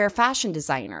streetwear fashion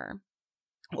designer.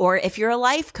 Or if you're a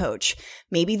life coach,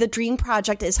 maybe the dream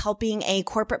project is helping a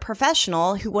corporate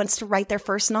professional who wants to write their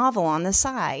first novel on the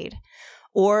side.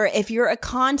 Or if you're a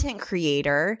content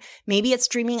creator, maybe it's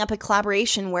dreaming up a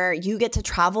collaboration where you get to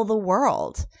travel the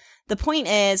world. The point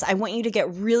is, I want you to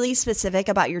get really specific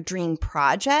about your dream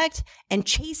project and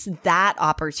chase that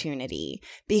opportunity,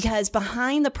 because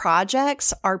behind the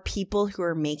projects are people who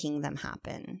are making them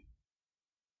happen.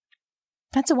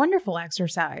 That's a wonderful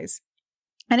exercise.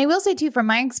 And I will say too, from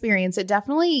my experience, it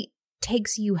definitely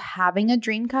takes you having a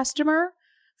dream customer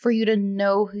for you to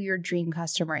know who your dream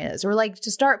customer is, or like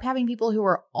to start having people who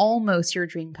are almost your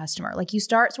dream customer. Like you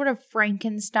start sort of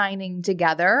Frankensteining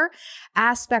together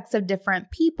aspects of different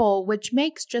people, which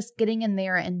makes just getting in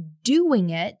there and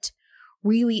doing it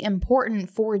really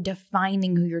important for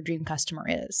defining who your dream customer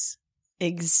is.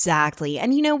 Exactly.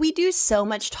 And we do so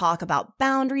much talk about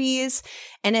boundaries.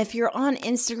 And if you're on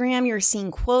Instagram, you're seeing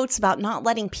quotes about not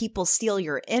letting people steal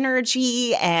your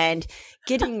energy and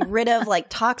getting rid of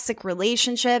toxic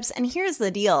relationships. And here's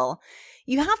the deal.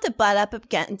 You have to butt up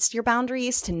against your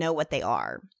boundaries to know what they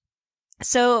are.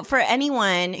 So for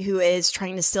anyone who is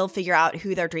trying to still figure out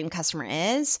who their dream customer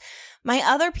is, my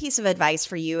other piece of advice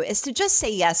for you is to just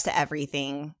say yes to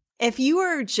everything. If you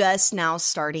are just now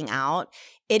starting out,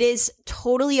 it is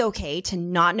totally okay to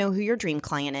not know who your dream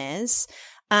client is,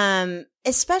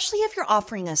 especially if you're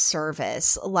offering a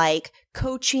service like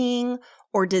coaching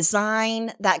or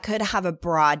design that could have a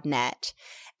broad net.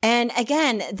 And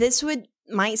again, this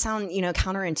might sound,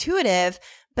 counterintuitive,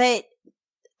 but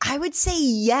I would say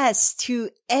yes to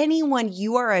anyone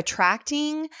you are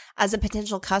attracting as a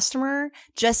potential customer.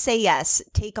 Just say yes,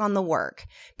 take on the work,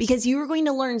 because you are going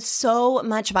to learn so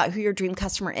much about who your dream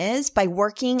customer is by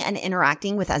working and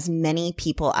interacting with as many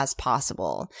people as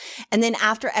possible. And then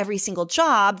after every single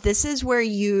job, this is where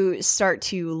you start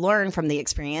to learn from the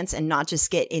experience and not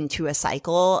just get into a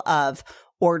cycle of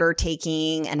order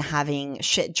taking and having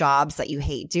shit jobs that you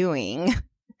hate doing.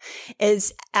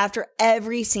 Is after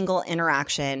every single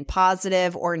interaction,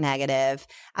 positive or negative,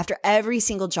 after every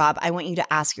single job, I want you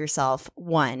to ask yourself,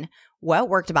 1, what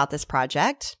worked about this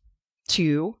project?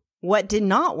 2, what did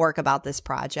not work about this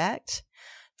project?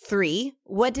 3,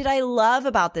 what did I love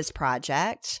about this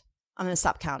project? I'm going to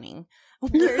stop counting.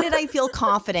 Where did I feel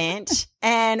confident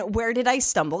and where did I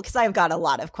stumble? Because I've got a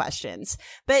lot of questions.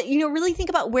 But, really think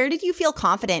about, where did you feel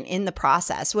confident in the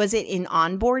process? Was it in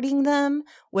onboarding them?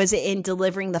 Was it in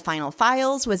delivering the final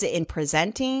files? Was it in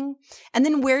presenting? And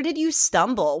then where did you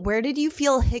stumble? Where did you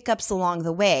feel hiccups along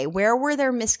the way? Where were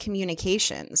there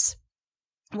miscommunications?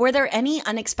 Were there any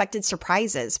unexpected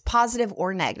surprises, positive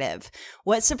or negative?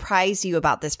 What surprised you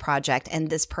about this project and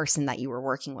this person that you were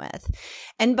working with?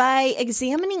 And by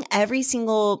examining every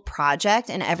single project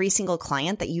and every single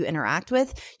client that you interact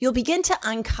with, you'll begin to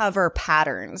uncover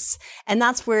patterns. And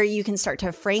that's where you can start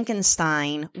to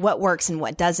Frankenstein what works and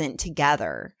what doesn't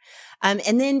together.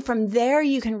 And then from there,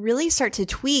 you can really start to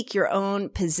tweak your own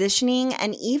positioning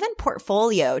and even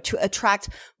portfolio to attract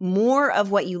more of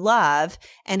what you love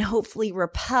and hopefully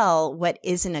repel what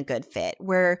isn't a good fit,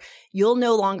 where you'll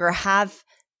no longer have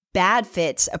bad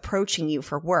fits approaching you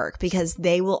for work because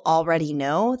they will already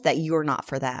know that you're not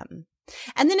for them.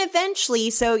 And then eventually,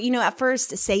 so, at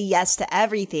first say yes to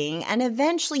everything. And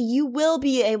eventually you will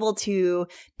be able to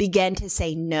begin to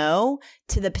say no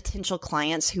to the potential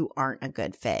clients who aren't a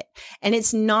good fit. And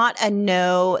it's not a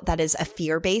no that is a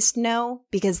fear-based no,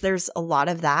 because there's a lot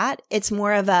of that. It's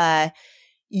more of a,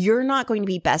 you're not going to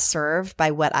be best served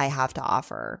by what I have to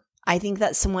offer. I think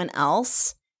that someone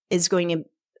else is going to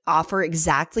offer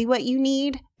exactly what you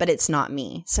need, but it's not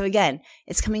me. So again,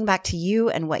 it's coming back to you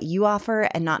and what you offer,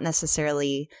 and not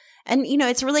necessarily, and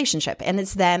it's a relationship, and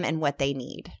it's them and what they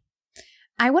need.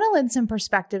 I want to lend some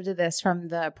perspective to this from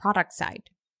the product side,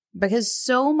 because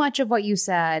so much of what you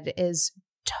said is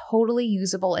totally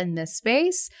usable in this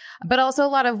space, but also a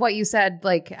lot of what you said,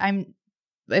 like I'm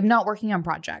not working on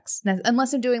projects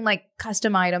unless I'm doing like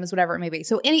custom items, whatever it may be.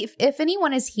 So if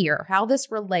anyone is here, how this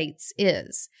relates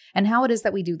is, and how it is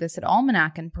that we do this at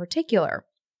Almanac in particular,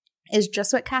 is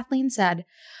just what Kathleen said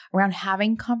around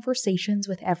having conversations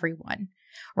with everyone,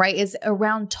 right? Is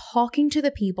around talking to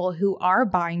the people who are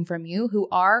buying from you, who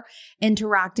are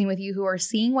interacting with you, who are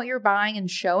seeing what you're buying and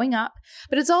showing up.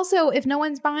 But it's also, if no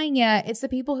one's buying yet, it's the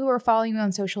people who are following you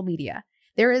on social media.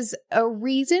 There is a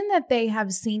reason that they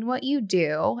have seen what you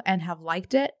do and have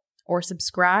liked it or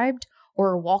subscribed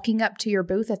or walking up to your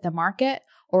booth at the market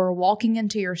or walking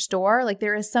into your store. Like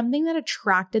there is something that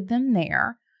attracted them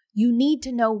there. You need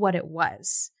to know what it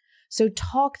was. So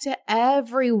talk to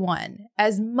everyone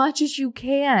as much as you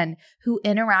can who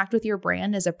interact with your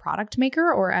brand as a product maker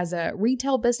or as a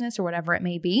retail business or whatever it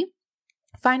may be.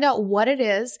 Find out what it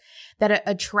is that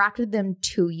attracted them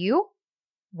to you.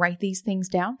 Write these things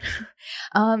down.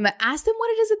 Ask them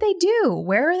what it is that they do.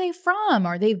 Where are they from?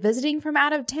 Are they visiting from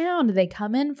out of town? Do they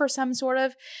come in for some sort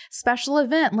of special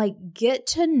event? Like get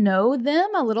to know them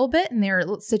a little bit in their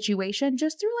situation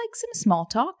just through like some small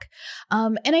talk.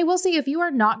 And I will say, if you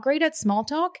are not great at small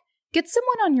talk, get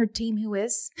someone on your team who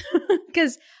is,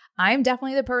 because I'm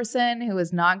definitely the person who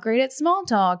is not great at small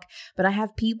talk, but I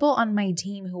have people on my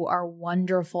team who are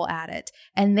wonderful at it.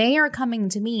 And they are coming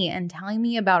to me and telling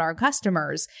me about our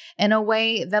customers in a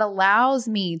way that allows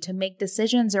me to make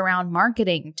decisions around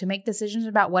marketing, to make decisions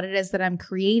about what it is that I'm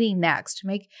creating next,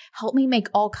 to help me make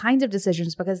all kinds of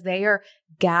decisions because they are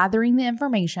gathering the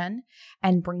information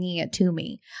and bringing it to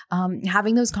me.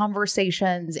 Having those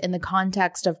conversations in the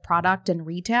context of product and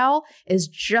retail is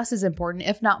just as important,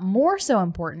 if not more so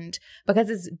important, because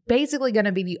it's basically going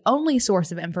to be the only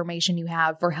source of information you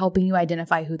have for helping you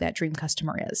identify who that dream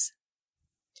customer is.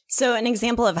 So an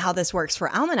example of how this works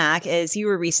for Almanac is you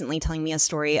were recently telling me a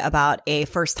story about a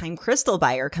first-time crystal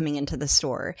buyer coming into the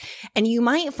store. And you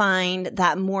might find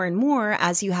that more and more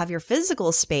as you have your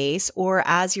physical space or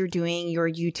as you're doing your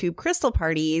YouTube crystal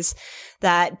parties,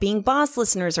 that Being Boss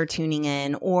listeners are tuning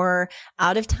in or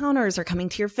out-of-towners are coming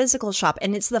to your physical shop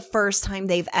and it's the first time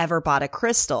they've ever bought a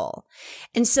crystal.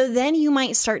 And so then you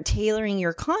might start tailoring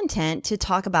your content to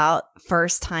talk about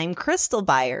first-time crystal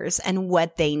buyers and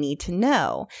what they need to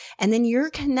know. And then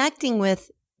you're connecting with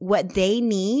what they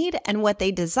need and what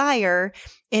they desire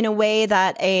in a way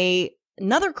that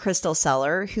another crystal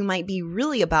seller who might be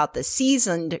really about the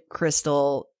seasoned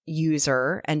crystal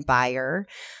user and buyer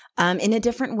in a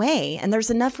different way. And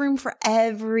there's enough room for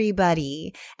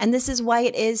everybody. And this is why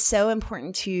it is so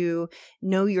important to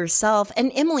know yourself.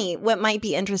 And Emily, what might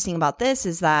be interesting about this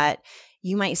is that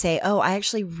you might say, oh, I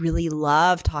actually really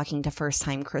love talking to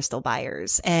first-time crystal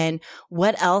buyers. And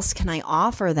what else can I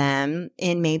offer them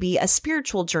in maybe a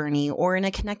spiritual journey or in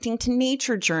a connecting to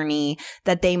nature journey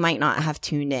that they might not have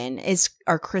tuned in?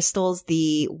 Are crystals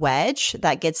the wedge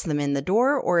that gets them in the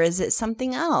door, or is it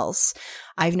something else?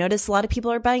 I've noticed a lot of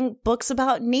people are buying books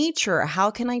about nature.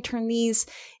 How can I turn these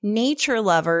nature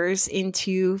lovers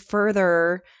into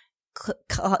further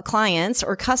clients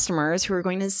or customers who are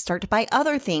going to start to buy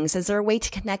other things? Is there a way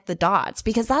to connect the dots?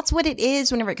 Because that's what it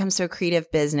is whenever it comes to a creative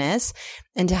business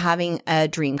and to having a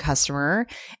dream customer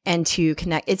and to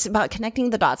connect. It's about connecting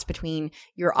the dots between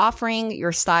your offering,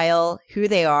 your style, who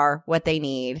they are, what they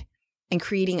need, and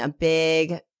creating a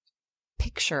big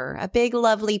picture, a big,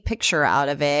 lovely picture out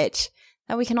of it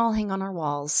that we can all hang on our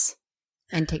walls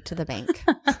and take to the bank.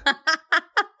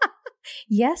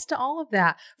 Yes to all of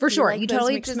that. For sure. You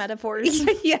totally mixed metaphors.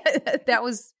 Yeah, that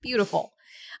was beautiful.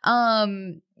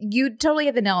 You totally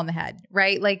hit the nail on the head,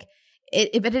 right? Like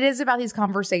it is about these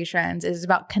conversations. It is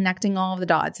about connecting all of the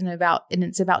dots and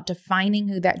it's about defining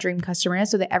who that dream customer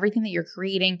is so that everything that you're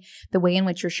creating, the way in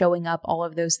which you're showing up, all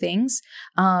of those things,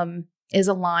 is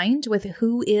aligned with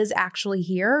who is actually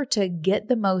here to get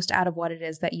the most out of what it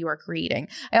is that you are creating.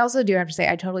 I also do have to say,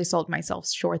 I totally sold myself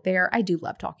short there. I do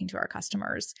love talking to our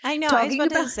customers. I know. I was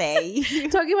about to say.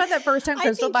 Talking about that first-time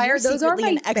crystal buyer, those are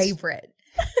my favorite.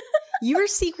 You are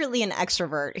secretly an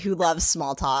extrovert who loves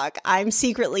small talk. I'm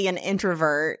secretly an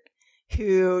introvert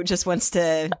who just wants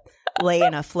to lay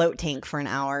in a float tank for an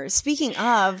hour. Speaking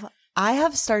of, I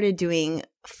have started doing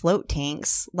float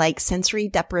tanks, like sensory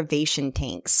deprivation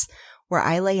tanks, where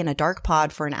I lay in a dark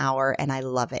pod for an hour and I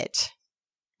love it.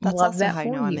 That's Love also that how I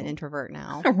for know I'm you. an introvert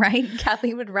now. Right?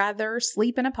 Kathleen would rather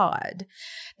sleep in a pod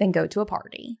than go to a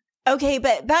party. Okay,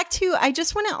 but back to, I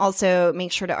just want to also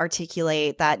make sure to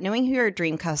articulate that knowing who your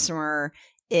dream customer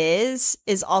is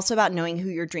also about knowing who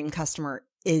your dream customer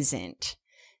isn't.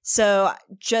 So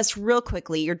just real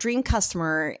quickly, your dream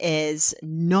customer is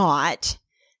not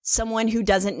someone who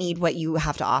doesn't need what you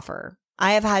have to offer.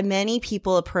 I have had many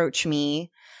people approach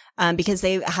me because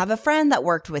they have a friend that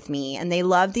worked with me and they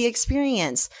love the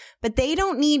experience, but they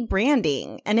don't need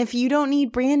branding. And if you don't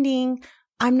need branding,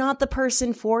 I'm not the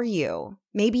person for you.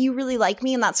 Maybe you really like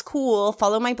me and that's cool.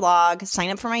 Follow my blog, sign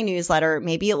up for my newsletter.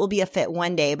 Maybe it will be a fit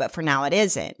one day, but for now it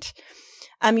isn't.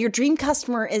 Your dream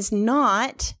customer is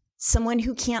not someone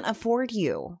who can't afford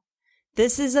you.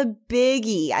 This is a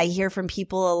biggie I hear from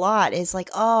people a lot. It's like,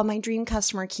 oh, my dream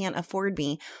customer can't afford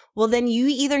me. Well, then you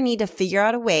either need to figure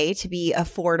out a way to be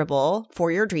affordable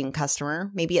for your dream customer.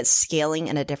 Maybe it's scaling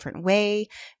in a different way.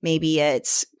 Maybe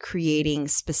it's creating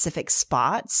specific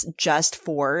spots just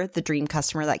for the dream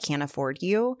customer that can't afford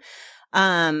you.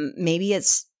 Maybe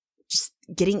it's just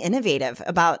getting innovative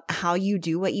about how you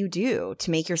do what you do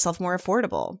to make yourself more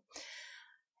affordable.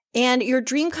 And your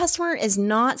dream customer is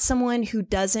not someone who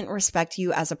doesn't respect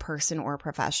you as a person or a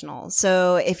professional.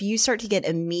 So if you start to get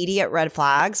immediate red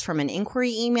flags from an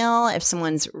inquiry email, if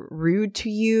someone's rude to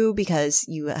you because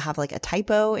you have like a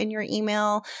typo in your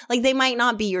email, like they might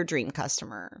not be your dream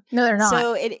customer. No, they're not.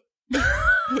 So it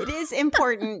is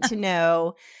important to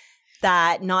know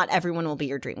that not everyone will be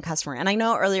your dream customer. And I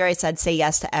know earlier I said say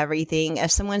yes to everything.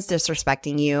 If someone's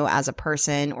disrespecting you as a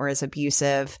person or is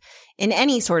abusive in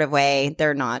any sort of way,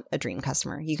 they're not a dream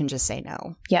customer. You can just say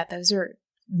no. Yeah, those are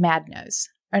mad no's.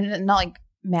 Or not like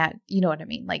mad, you know what I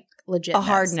mean? Like legit A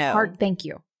hard no's. no. Hard, thank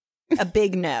you. A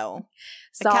big no.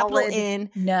 Solid A capital N.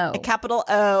 No. A capital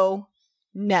O.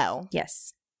 No.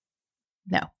 Yes.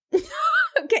 No.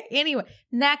 Okay, anyway,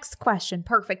 next question.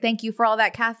 Perfect. Thank you for all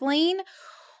that, Kathleen.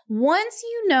 Once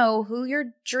you know who your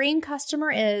dream customer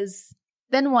is,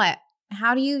 then what?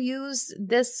 How do you use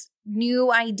this new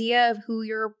idea of who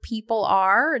your people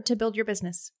are to build your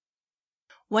business?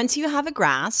 Once you have a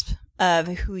grasp of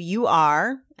who you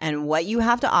are and what you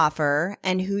have to offer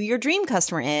and who your dream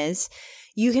customer is,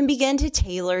 you can begin to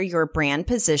tailor your brand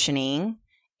positioning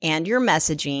and your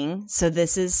messaging. So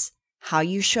this is how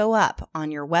you show up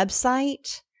on your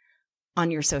website, on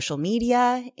your social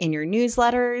media, in your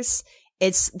newsletters.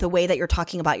 It's the way that you're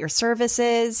talking about your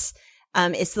services.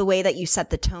 It's the way that you set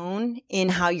the tone in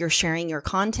how you're sharing your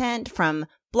content, from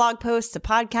blog posts to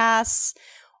podcasts.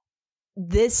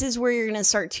 This is where you're going to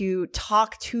start to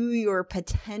talk to your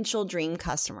potential dream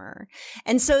customer.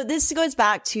 And so this goes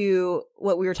back to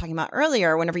what we were talking about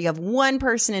earlier. Whenever you have one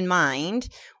person in mind,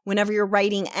 whenever you're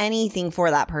writing anything for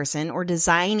that person or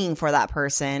designing for that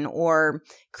person or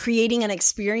creating an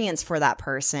experience for that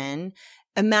person,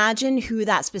 imagine who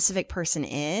that specific person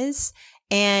is.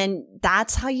 And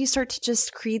that's how you start to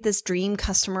just create this dream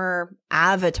customer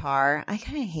avatar. I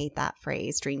kind of hate that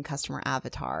phrase, dream customer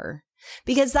avatar,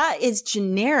 because that is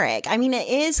generic. I mean, it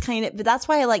is kind of, but that's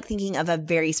why I like thinking of a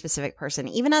very specific person.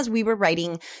 Even as we were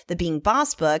writing the Being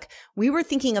Boss book, we were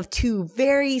thinking of two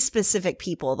very specific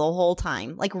people the whole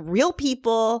time, like real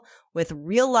people with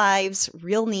real lives,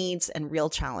 real needs, and real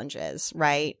challenges,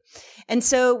 right? And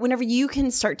so whenever you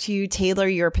can start to tailor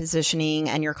your positioning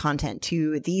and your content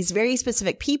to these very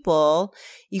specific people,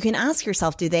 you can ask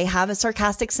yourself, do they have a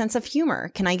sarcastic sense of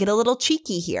humor? Can I get a little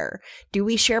cheeky here? Do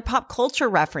we share pop culture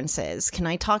references? Can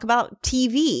I talk about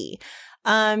TV?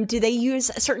 Do they use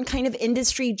a certain kind of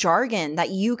industry jargon that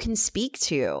you can speak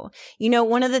to? You know,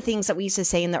 one of the things that we used to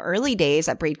say in the early days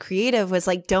at Braid Creative was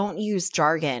like, don't use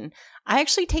jargon. I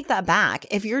actually take that back.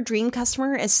 If your dream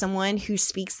customer is someone who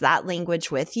speaks that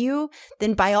language with you,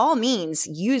 then by all means,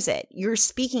 use it. You're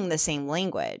speaking the same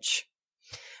language.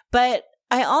 But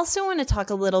I also want to talk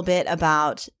a little bit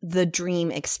about the dream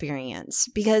experience,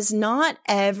 because not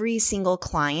every single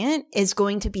client is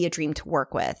going to be a dream to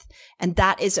work with, and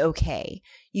that is okay.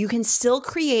 You can still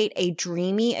create a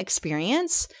dreamy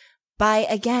experience by,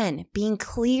 again, being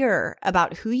clear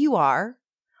about who you are,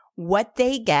 what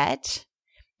they get,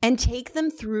 and take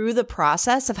them through the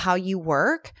process of how you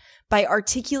work by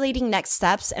articulating next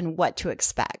steps and what to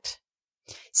expect.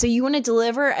 So you want to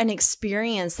deliver an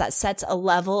experience that sets a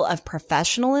level of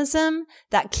professionalism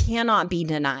that cannot be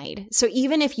denied. So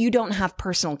even if you don't have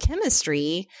personal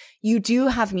chemistry, you do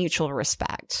have mutual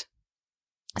respect.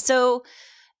 So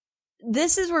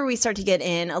this is where we start to get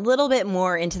in a little bit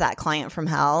more into that client from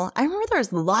hell. I remember there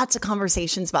was lots of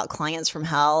conversations about clients from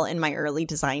hell in my early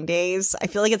design days. I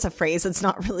feel like it's a phrase that's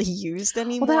not really used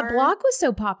anymore. Well, that blog was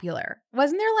so popular.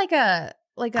 Wasn't there like a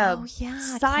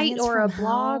site or a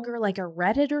blog or like a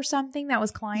Reddit or something that was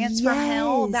clients from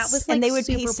hell? That was like, and they would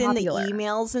super paste popular. in the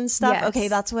emails and stuff. Yes. Okay,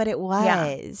 that's what it was. Yeah.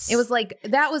 It was like,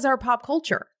 that was our pop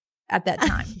culture at that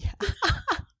time.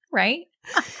 Right?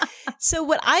 So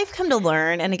what I've come to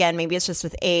learn, and again, maybe it's just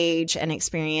with age and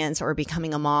experience or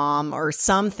becoming a mom or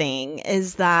something,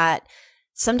 is that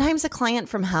sometimes a client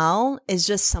from hell is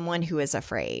just someone who is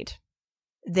afraid.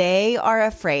 They are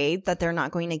afraid that they're not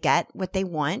going to get what they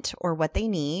want or what they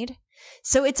need.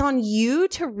 So it's on you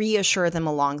to reassure them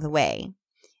along the way.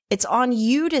 It's on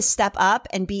you to step up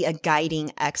and be a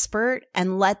guiding expert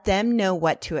and let them know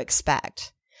what to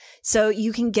expect. So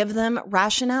you can give them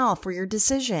rationale for your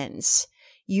decisions.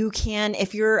 You can,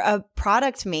 if you're a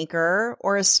product maker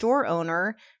or a store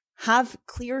owner, have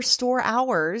clear store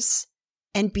hours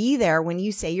and be there when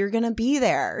you say you're going to be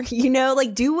there.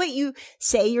 Like do what you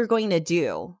say you're going to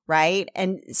do, right?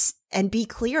 And be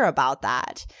clear about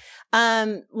that.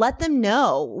 Let them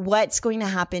know what's going to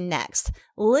happen next.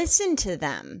 Listen to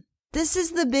them. This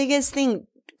is the biggest thing.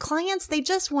 Clients, they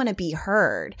just want to be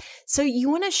heard. So you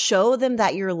want to show them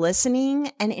that you're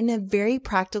listening, and in a very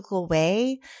practical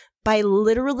way, by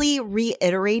literally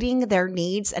reiterating their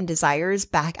needs and desires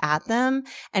back at them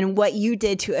and what you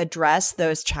did to address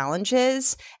those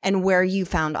challenges and where you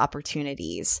found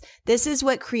opportunities. This is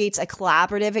what creates a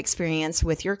collaborative experience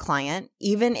with your client,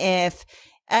 even if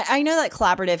I know that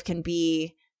collaborative can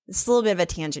be, it's a little bit of a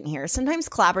tangent here. Sometimes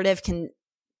collaborative can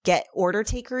get order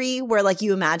takery, where like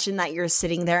you imagine that you're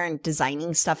sitting there and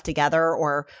designing stuff together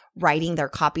or writing their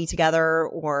copy together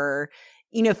or,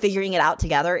 figuring it out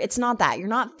together. It's not that. You're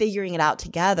not figuring it out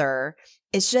together.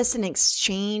 It's just an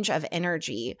exchange of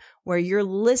energy where you're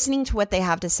listening to what they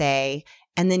have to say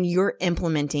and then you're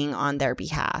implementing on their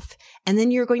behalf. And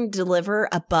then you're going to deliver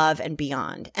above and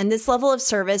beyond. And this level of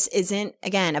service isn't,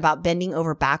 again, about bending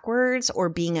over backwards or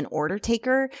being an order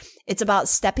taker. It's about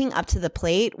stepping up to the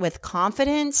plate with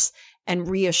confidence and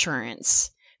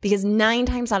reassurance. Because 9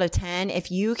 times out of 10, if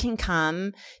you can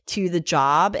come to the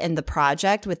job and the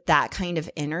project with that kind of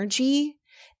energy,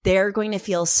 they're going to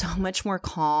feel so much more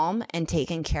calm and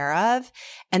taken care of.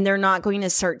 And they're not going to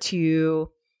start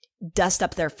to dust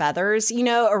up their feathers,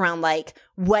 around like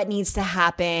what needs to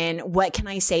happen. What can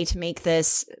I say to make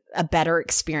this a better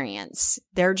experience?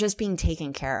 They're just being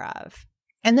taken care of.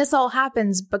 And this all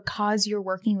happens because you're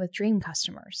working with dream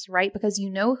customers, right? Because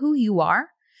you know who you are,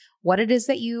 what it is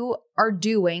that you are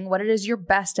doing, what it is you're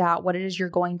best at, what it is you're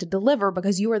going to deliver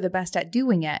because you are the best at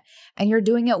doing it. And you're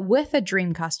doing it with a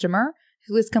dream customer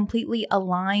who is completely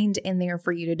aligned in there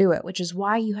for you to do it, which is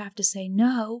why you have to say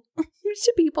no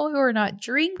to people who are not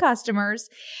dream customers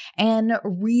and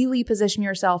really position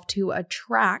yourself to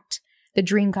attract the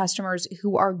dream customers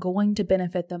who are going to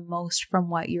benefit the most from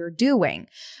what you're doing.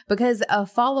 Because a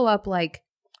follow-up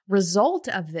result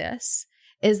of this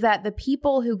is that the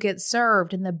people who get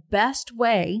served in the best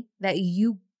way that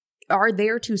you are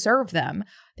there to serve them,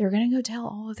 they're going to go tell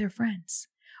all of their friends.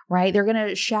 Right? They're going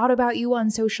to shout about you on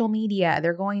social media.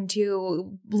 They're going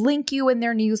to link you in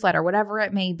their newsletter, whatever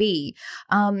it may be.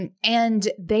 And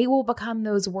they will become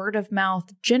those word of mouth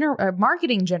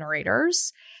marketing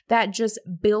generators that just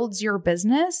builds your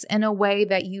business in a way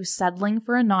that you settling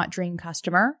for a not dream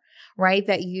customer, right?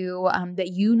 That you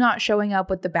not showing up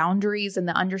with the boundaries and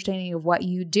the understanding of what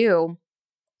you do.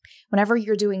 Whenever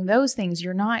you're doing those things,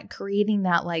 you're not creating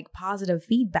that positive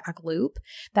feedback loop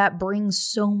that brings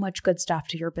so much good stuff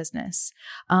to your business.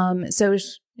 So,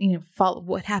 follow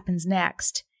what happens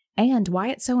next and why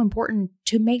it's so important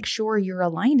to make sure you're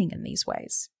aligning in these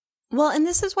ways. Well, and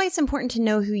this is why it's important to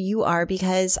know who you are,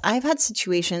 because I've had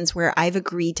situations where I've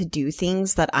agreed to do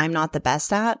things that I'm not the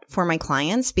best at for my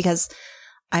clients because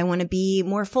I want to be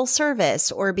more full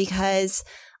service or because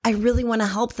I really want to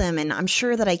help them and I'm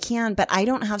sure that I can, but I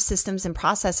don't have systems and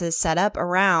processes set up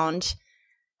around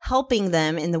helping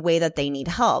them in the way that they need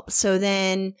help. So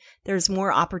then there's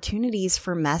more opportunities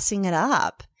for messing it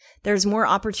up. There's more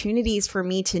opportunities for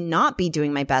me to not be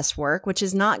doing my best work, which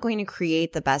is not going to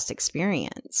create the best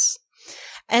experience.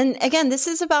 And again, this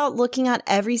is about looking at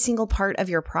every single part of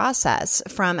your process,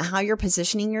 from how you're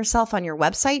positioning yourself on your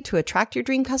website to attract your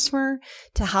dream customer,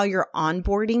 to how you're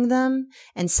onboarding them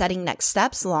and setting next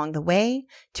steps along the way,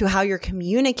 to how you're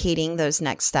communicating those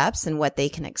next steps and what they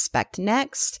can expect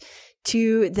next,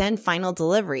 to then final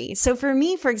delivery. So for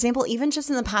me, for example, even just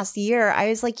in the past year, I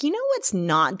was like, you know what's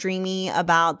not dreamy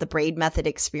about the braid method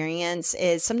experience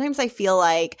is sometimes I feel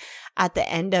like at the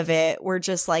end of it, we're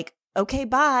just like, okay,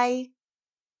 bye.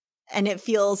 And it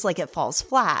feels like it falls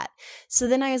flat. So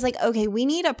then I was like, okay, we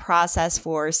need a process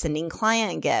for sending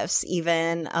client gifts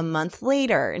even a month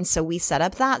later. And so we set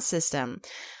up that system.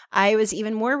 I was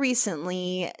even more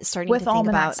recently starting to think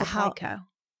about how...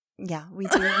 Yeah, we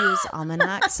do use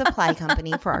Almanac Supply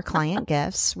Company for our client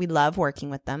gifts. We love working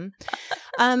with them.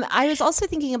 I was also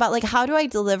thinking about like, how do I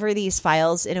deliver these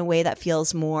files in a way that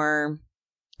feels more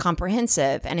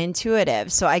comprehensive and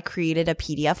intuitive? So I created a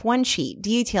PDF one sheet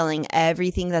detailing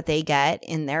everything that they get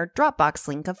in their Dropbox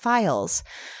link of files.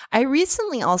 I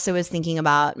recently also was thinking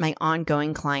about my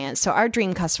ongoing clients. So our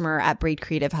dream customer at Braid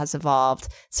Creative has evolved.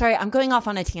 Sorry, I'm going off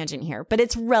on a tangent here, but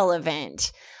it's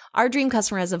relevant. Our dream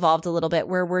customer has evolved a little bit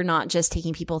where we're not just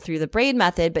taking people through the braid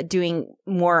method, but doing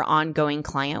more ongoing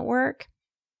client work.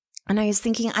 And I was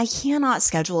thinking, I cannot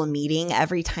schedule a meeting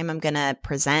every time I'm going to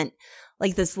present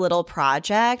like this little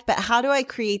project, but how do I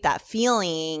create that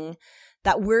feeling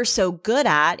that we're so good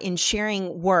at in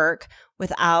sharing work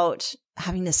without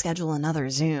having to schedule another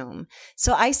Zoom?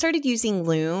 So I started using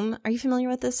Loom. Are you familiar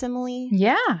with this, Emily?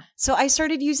 Yeah. So I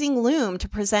started using Loom to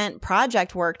present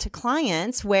project work to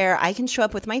clients where I can show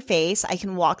up with my face. I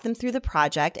can walk them through the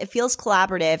project. It feels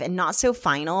collaborative and not so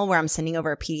final where I'm sending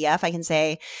over a PDF. I can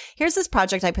say, here's this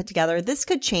project I put together. This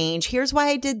could change. Here's why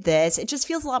I did this. It just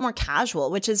feels a lot more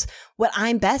casual, which is what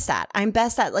I'm best at. I'm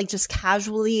best at like just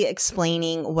casually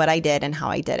explaining what I did and how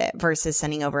I did it versus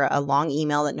sending over a long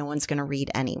email that no one's going to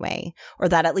read anyway, or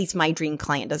that at least my dream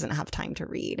client doesn't have time to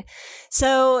read.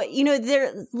 So, you know, there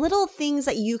are little things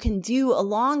that you can do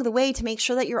along the way to make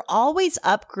sure that you're always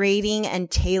upgrading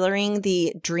and tailoring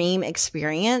the dream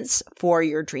experience for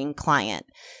your dream client.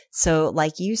 So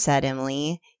like you said,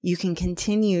 Emily, you can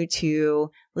continue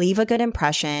to leave a good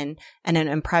impression, and an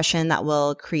impression that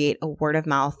will create a word of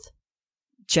mouth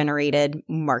generated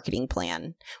marketing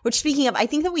plan. Which, speaking of, I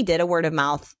think that we did a word of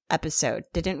mouth episode,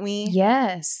 didn't we?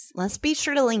 Yes. Let's be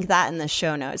sure to link that in the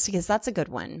show notes because that's a good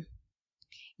one.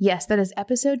 Yes, that is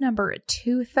episode number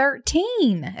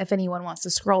 213. If anyone wants to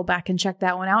scroll back and check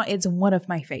that one out, it's one of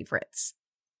my favorites.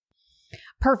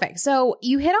 Perfect. So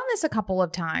you hit on this a couple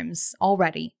of times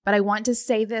already, but I want to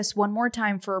say this one more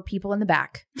time for people in the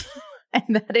back.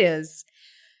 And that is,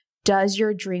 does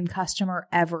your dream customer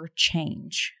ever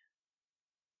change?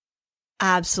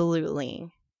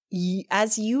 Absolutely.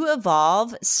 As you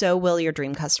evolve, so will your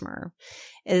dream customer.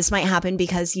 This might happen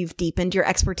because you've deepened your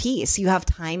expertise. You have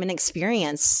time and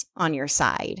experience on your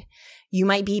side. You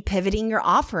might be pivoting your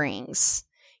offerings.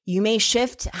 You may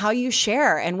shift how you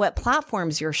share and what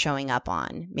platforms you're showing up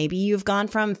on. Maybe you've gone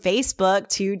from Facebook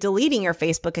to deleting your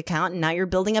Facebook account, and now you're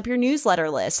building up your newsletter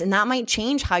list, and that might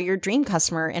change how your dream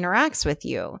customer interacts with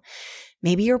you.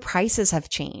 Maybe your prices have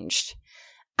changed.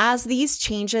 As these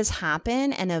changes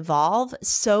happen and evolve,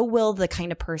 so will the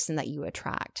kind of person that you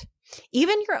attract.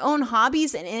 Even your own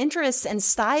hobbies and interests and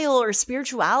style or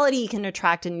spirituality can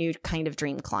attract a new kind of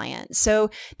dream client. So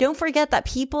don't forget that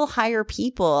people hire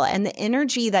people, and the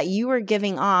energy that you are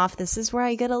giving off, this is where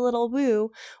I get a little woo,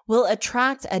 will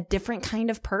attract a different kind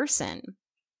of person.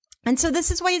 And so this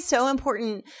is why it's so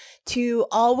important to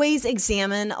always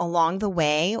examine along the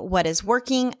way what is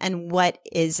working and what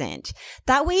isn't.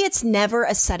 That way it's never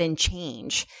a sudden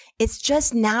change. It's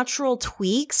just natural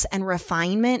tweaks and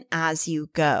refinement as you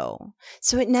go.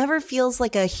 So it never feels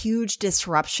like a huge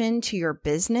disruption to your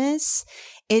business.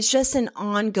 It's just an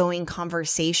ongoing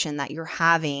conversation that you're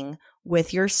having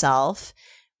with yourself,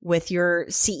 with your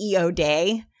CEO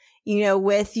day, you know,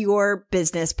 with your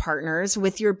business partners,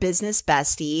 with your business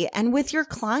bestie, and with your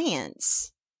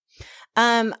clients.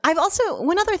 I've also,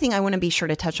 one other thing I want to be sure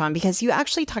to touch on, because you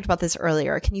actually talked about this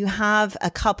earlier. Can you have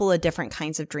a couple of different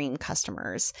kinds of dream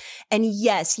customers? And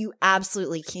yes, you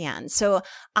absolutely can. So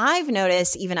I've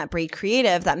noticed even at Braid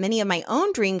Creative that many of my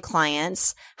own dream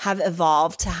clients have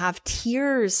evolved to have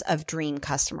tiers of dream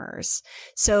customers.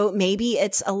 So maybe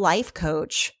it's a life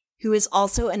coach who is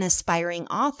also an aspiring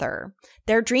author.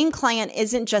 Their dream client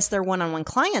isn't just their one-on-one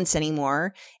clients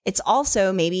anymore. It's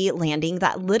also maybe landing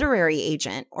that literary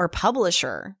agent or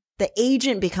publisher. The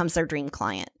agent becomes their dream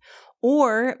client.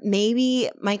 Or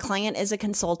maybe my client is a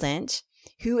consultant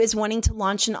who is wanting to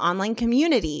launch an online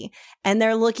community and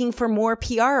they're looking for more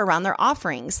PR around their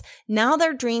offerings. Now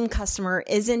their dream customer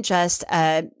isn't just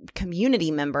a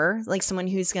community member, like someone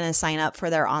who's going to sign up for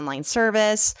their online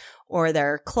service or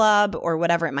their club or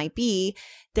whatever it might be.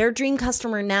 Their dream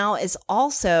customer now is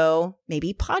also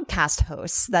maybe podcast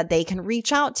hosts that they can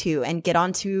reach out to and get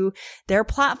onto their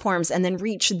platforms and then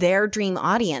reach their dream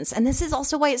audience. And this is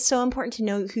also why it's so important to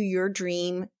know who your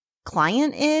dream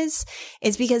client is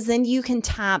because then you can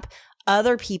tap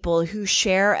other people who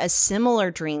share a similar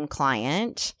dream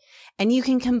client and you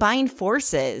can combine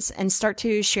forces and start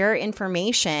to share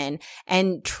information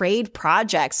and trade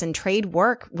projects and trade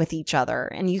work with each other.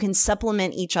 And you can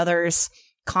supplement each other's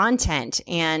content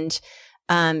and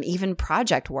even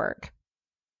project work.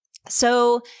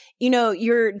 So,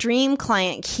 your dream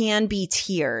client can be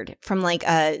tiered from like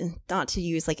not to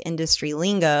use like industry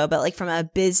lingo, but like from a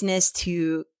business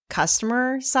to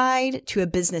customer side to a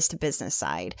business to business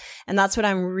side. And that's what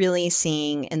I'm really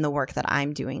seeing in the work that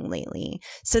I'm doing lately.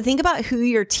 So think about who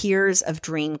your tiers of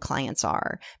dream clients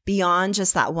are beyond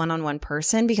just that one-on-one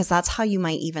person, because that's how you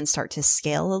might even start to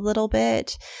scale a little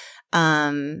bit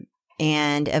and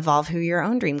evolve who your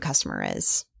own dream customer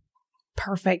is.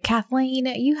 Perfect. Kathleen,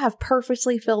 you have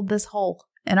perfectly filled this hole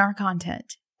in our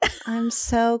content. I'm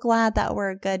so glad that we're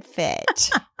a good fit.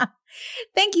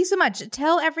 Thank you so much.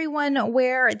 Tell everyone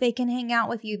where they can hang out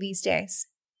with you these days.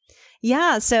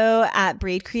 Yeah. So at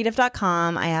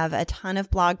braidcreative.com, I have a ton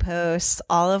of blog posts.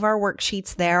 All of our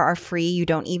worksheets there are free. You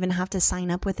don't even have to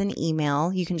sign up with an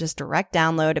email. You can just direct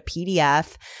download a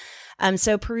PDF.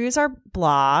 So peruse our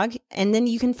blog, and then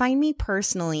you can find me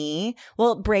personally.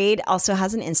 Well, Braid also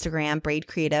has an Instagram, Braid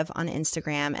Creative on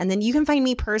Instagram. And then you can find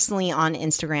me personally on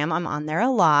Instagram. I'm on there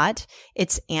a lot.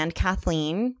 It's and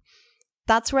Kathleen.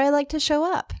 That's where I like to show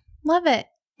up. Love it.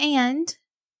 And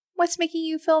what's making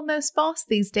you feel most boss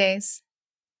these days?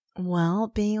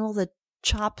 Well, being able to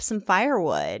chop some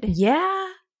firewood. Yeah.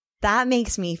 That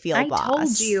makes me feel boss. I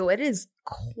told you, it is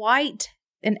quite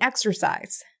an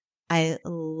exercise. I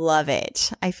love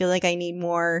it. I feel like I need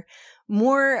more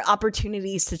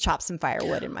opportunities to chop some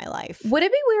firewood in my life. Would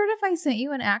it be weird if I sent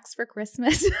you an axe for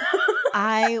Christmas?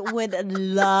 I would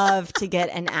love to get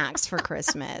an axe for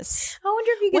Christmas. I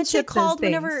wonder if you can What's ship it called?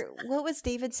 those What was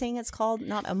David saying it's called?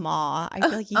 Not a maw. I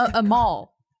feel like you a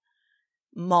maul.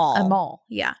 Maul. A maul.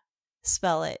 Yeah.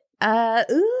 Spell it. M-A-L-L?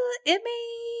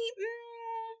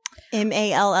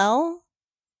 M-A-L-L?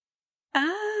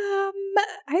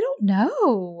 I don't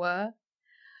know.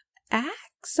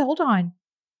 Axe? Hold on.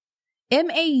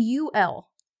 M-A-U-L.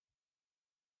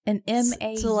 An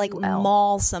M-A-U-L. So like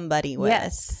maul somebody with.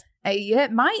 Yes.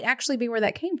 It might actually be where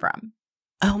that came from.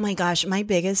 Oh my gosh. My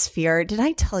biggest fear. Did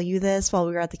I tell you this while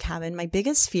we were at the cabin? My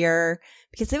biggest fear,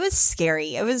 because it was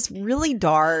scary. It was really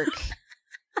dark.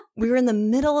 We were in the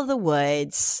middle of the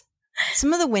woods.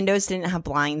 Some of the windows didn't have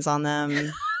blinds on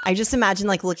them. I just imagine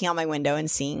like looking out my window and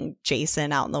seeing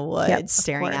Jason out in the woods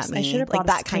staring at me. Like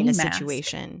that kind of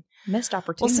situation. Missed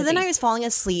opportunity. Well, so then I was falling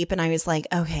asleep and I was like,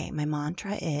 okay, my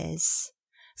mantra is.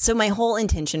 So my whole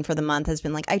intention for the month has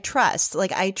been like, I trust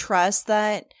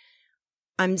that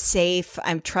I'm safe.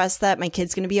 I trust that my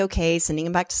kid's going to be okay. Sending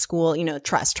him back to school,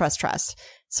 trust.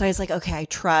 So I was like, okay, I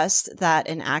trust that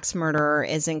an axe murderer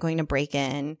isn't going to break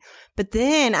in. But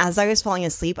then as I was falling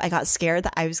asleep, I got scared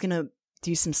that I was going to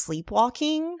do some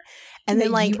sleepwalking. And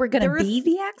then like you were going to be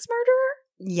the axe murderer?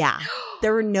 Yeah.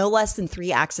 There were no less than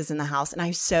 3 axes in the house. And I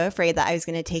was so afraid that I was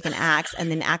going to take an axe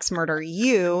and then axe murder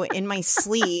you in my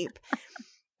sleep.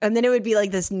 And then it would be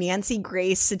like this Nancy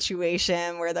Grace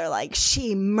situation where they're like,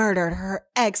 she murdered her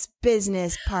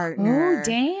ex-business partner. Oh,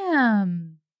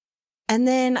 damn. And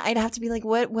then I'd have to be like,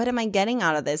 what am I getting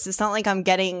out of this? It's not like I'm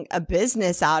getting a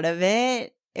business out of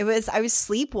it. I was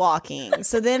sleepwalking.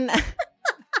 So then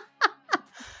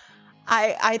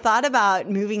I thought about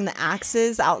moving the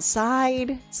axes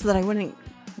outside so that I wouldn't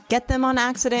get them on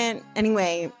accident.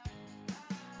 Anyway,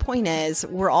 point is,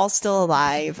 we're all still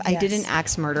alive. Yes. I didn't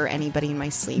axe murder anybody in my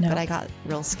sleep, but I got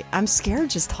real scared. I'm scared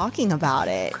just talking about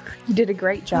it. You did a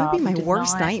great job. That would be my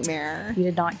worst nightmare. You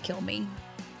did not kill me.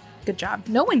 Good job.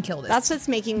 No one killed us. That's what's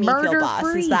making me feel boss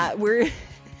is that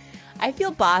I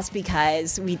feel boss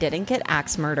because we didn't get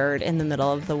axe murdered in the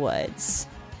middle of the woods.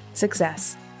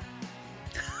 Success.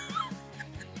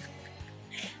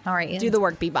 All right. Do the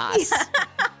work, be boss.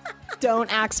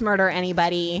 Don't axe murder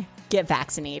anybody. Get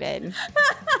vaccinated.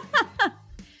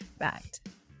 Fact.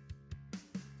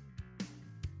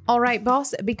 All right,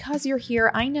 boss, because you're here,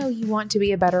 I know you want to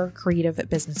be a better creative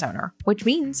business owner, which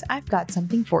means I've got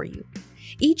something for you.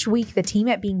 Each week, the team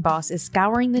at Being Boss is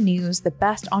scouring the news, the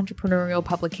best entrepreneurial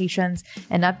publications,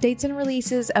 and updates and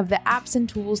releases of the apps and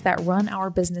tools that run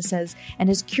our businesses, and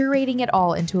is curating it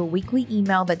all into a weekly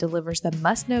email that delivers the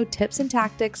must-know tips and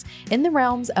tactics in the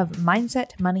realms of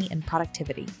mindset, money, and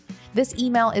productivity. This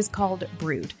email is called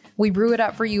Brewed. We brew it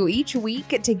up for you each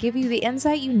week to give you the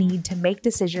insight you need to make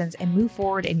decisions and move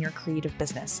forward in your creative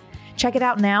business. Check it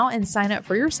out now and sign up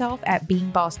for yourself at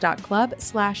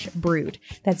beingboss.club/brewed.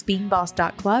 That's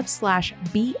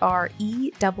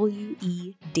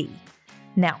beingboss.club/BREWED.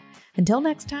 Now, until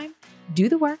next time, do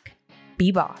the work,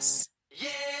 be boss.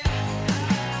 Yeah.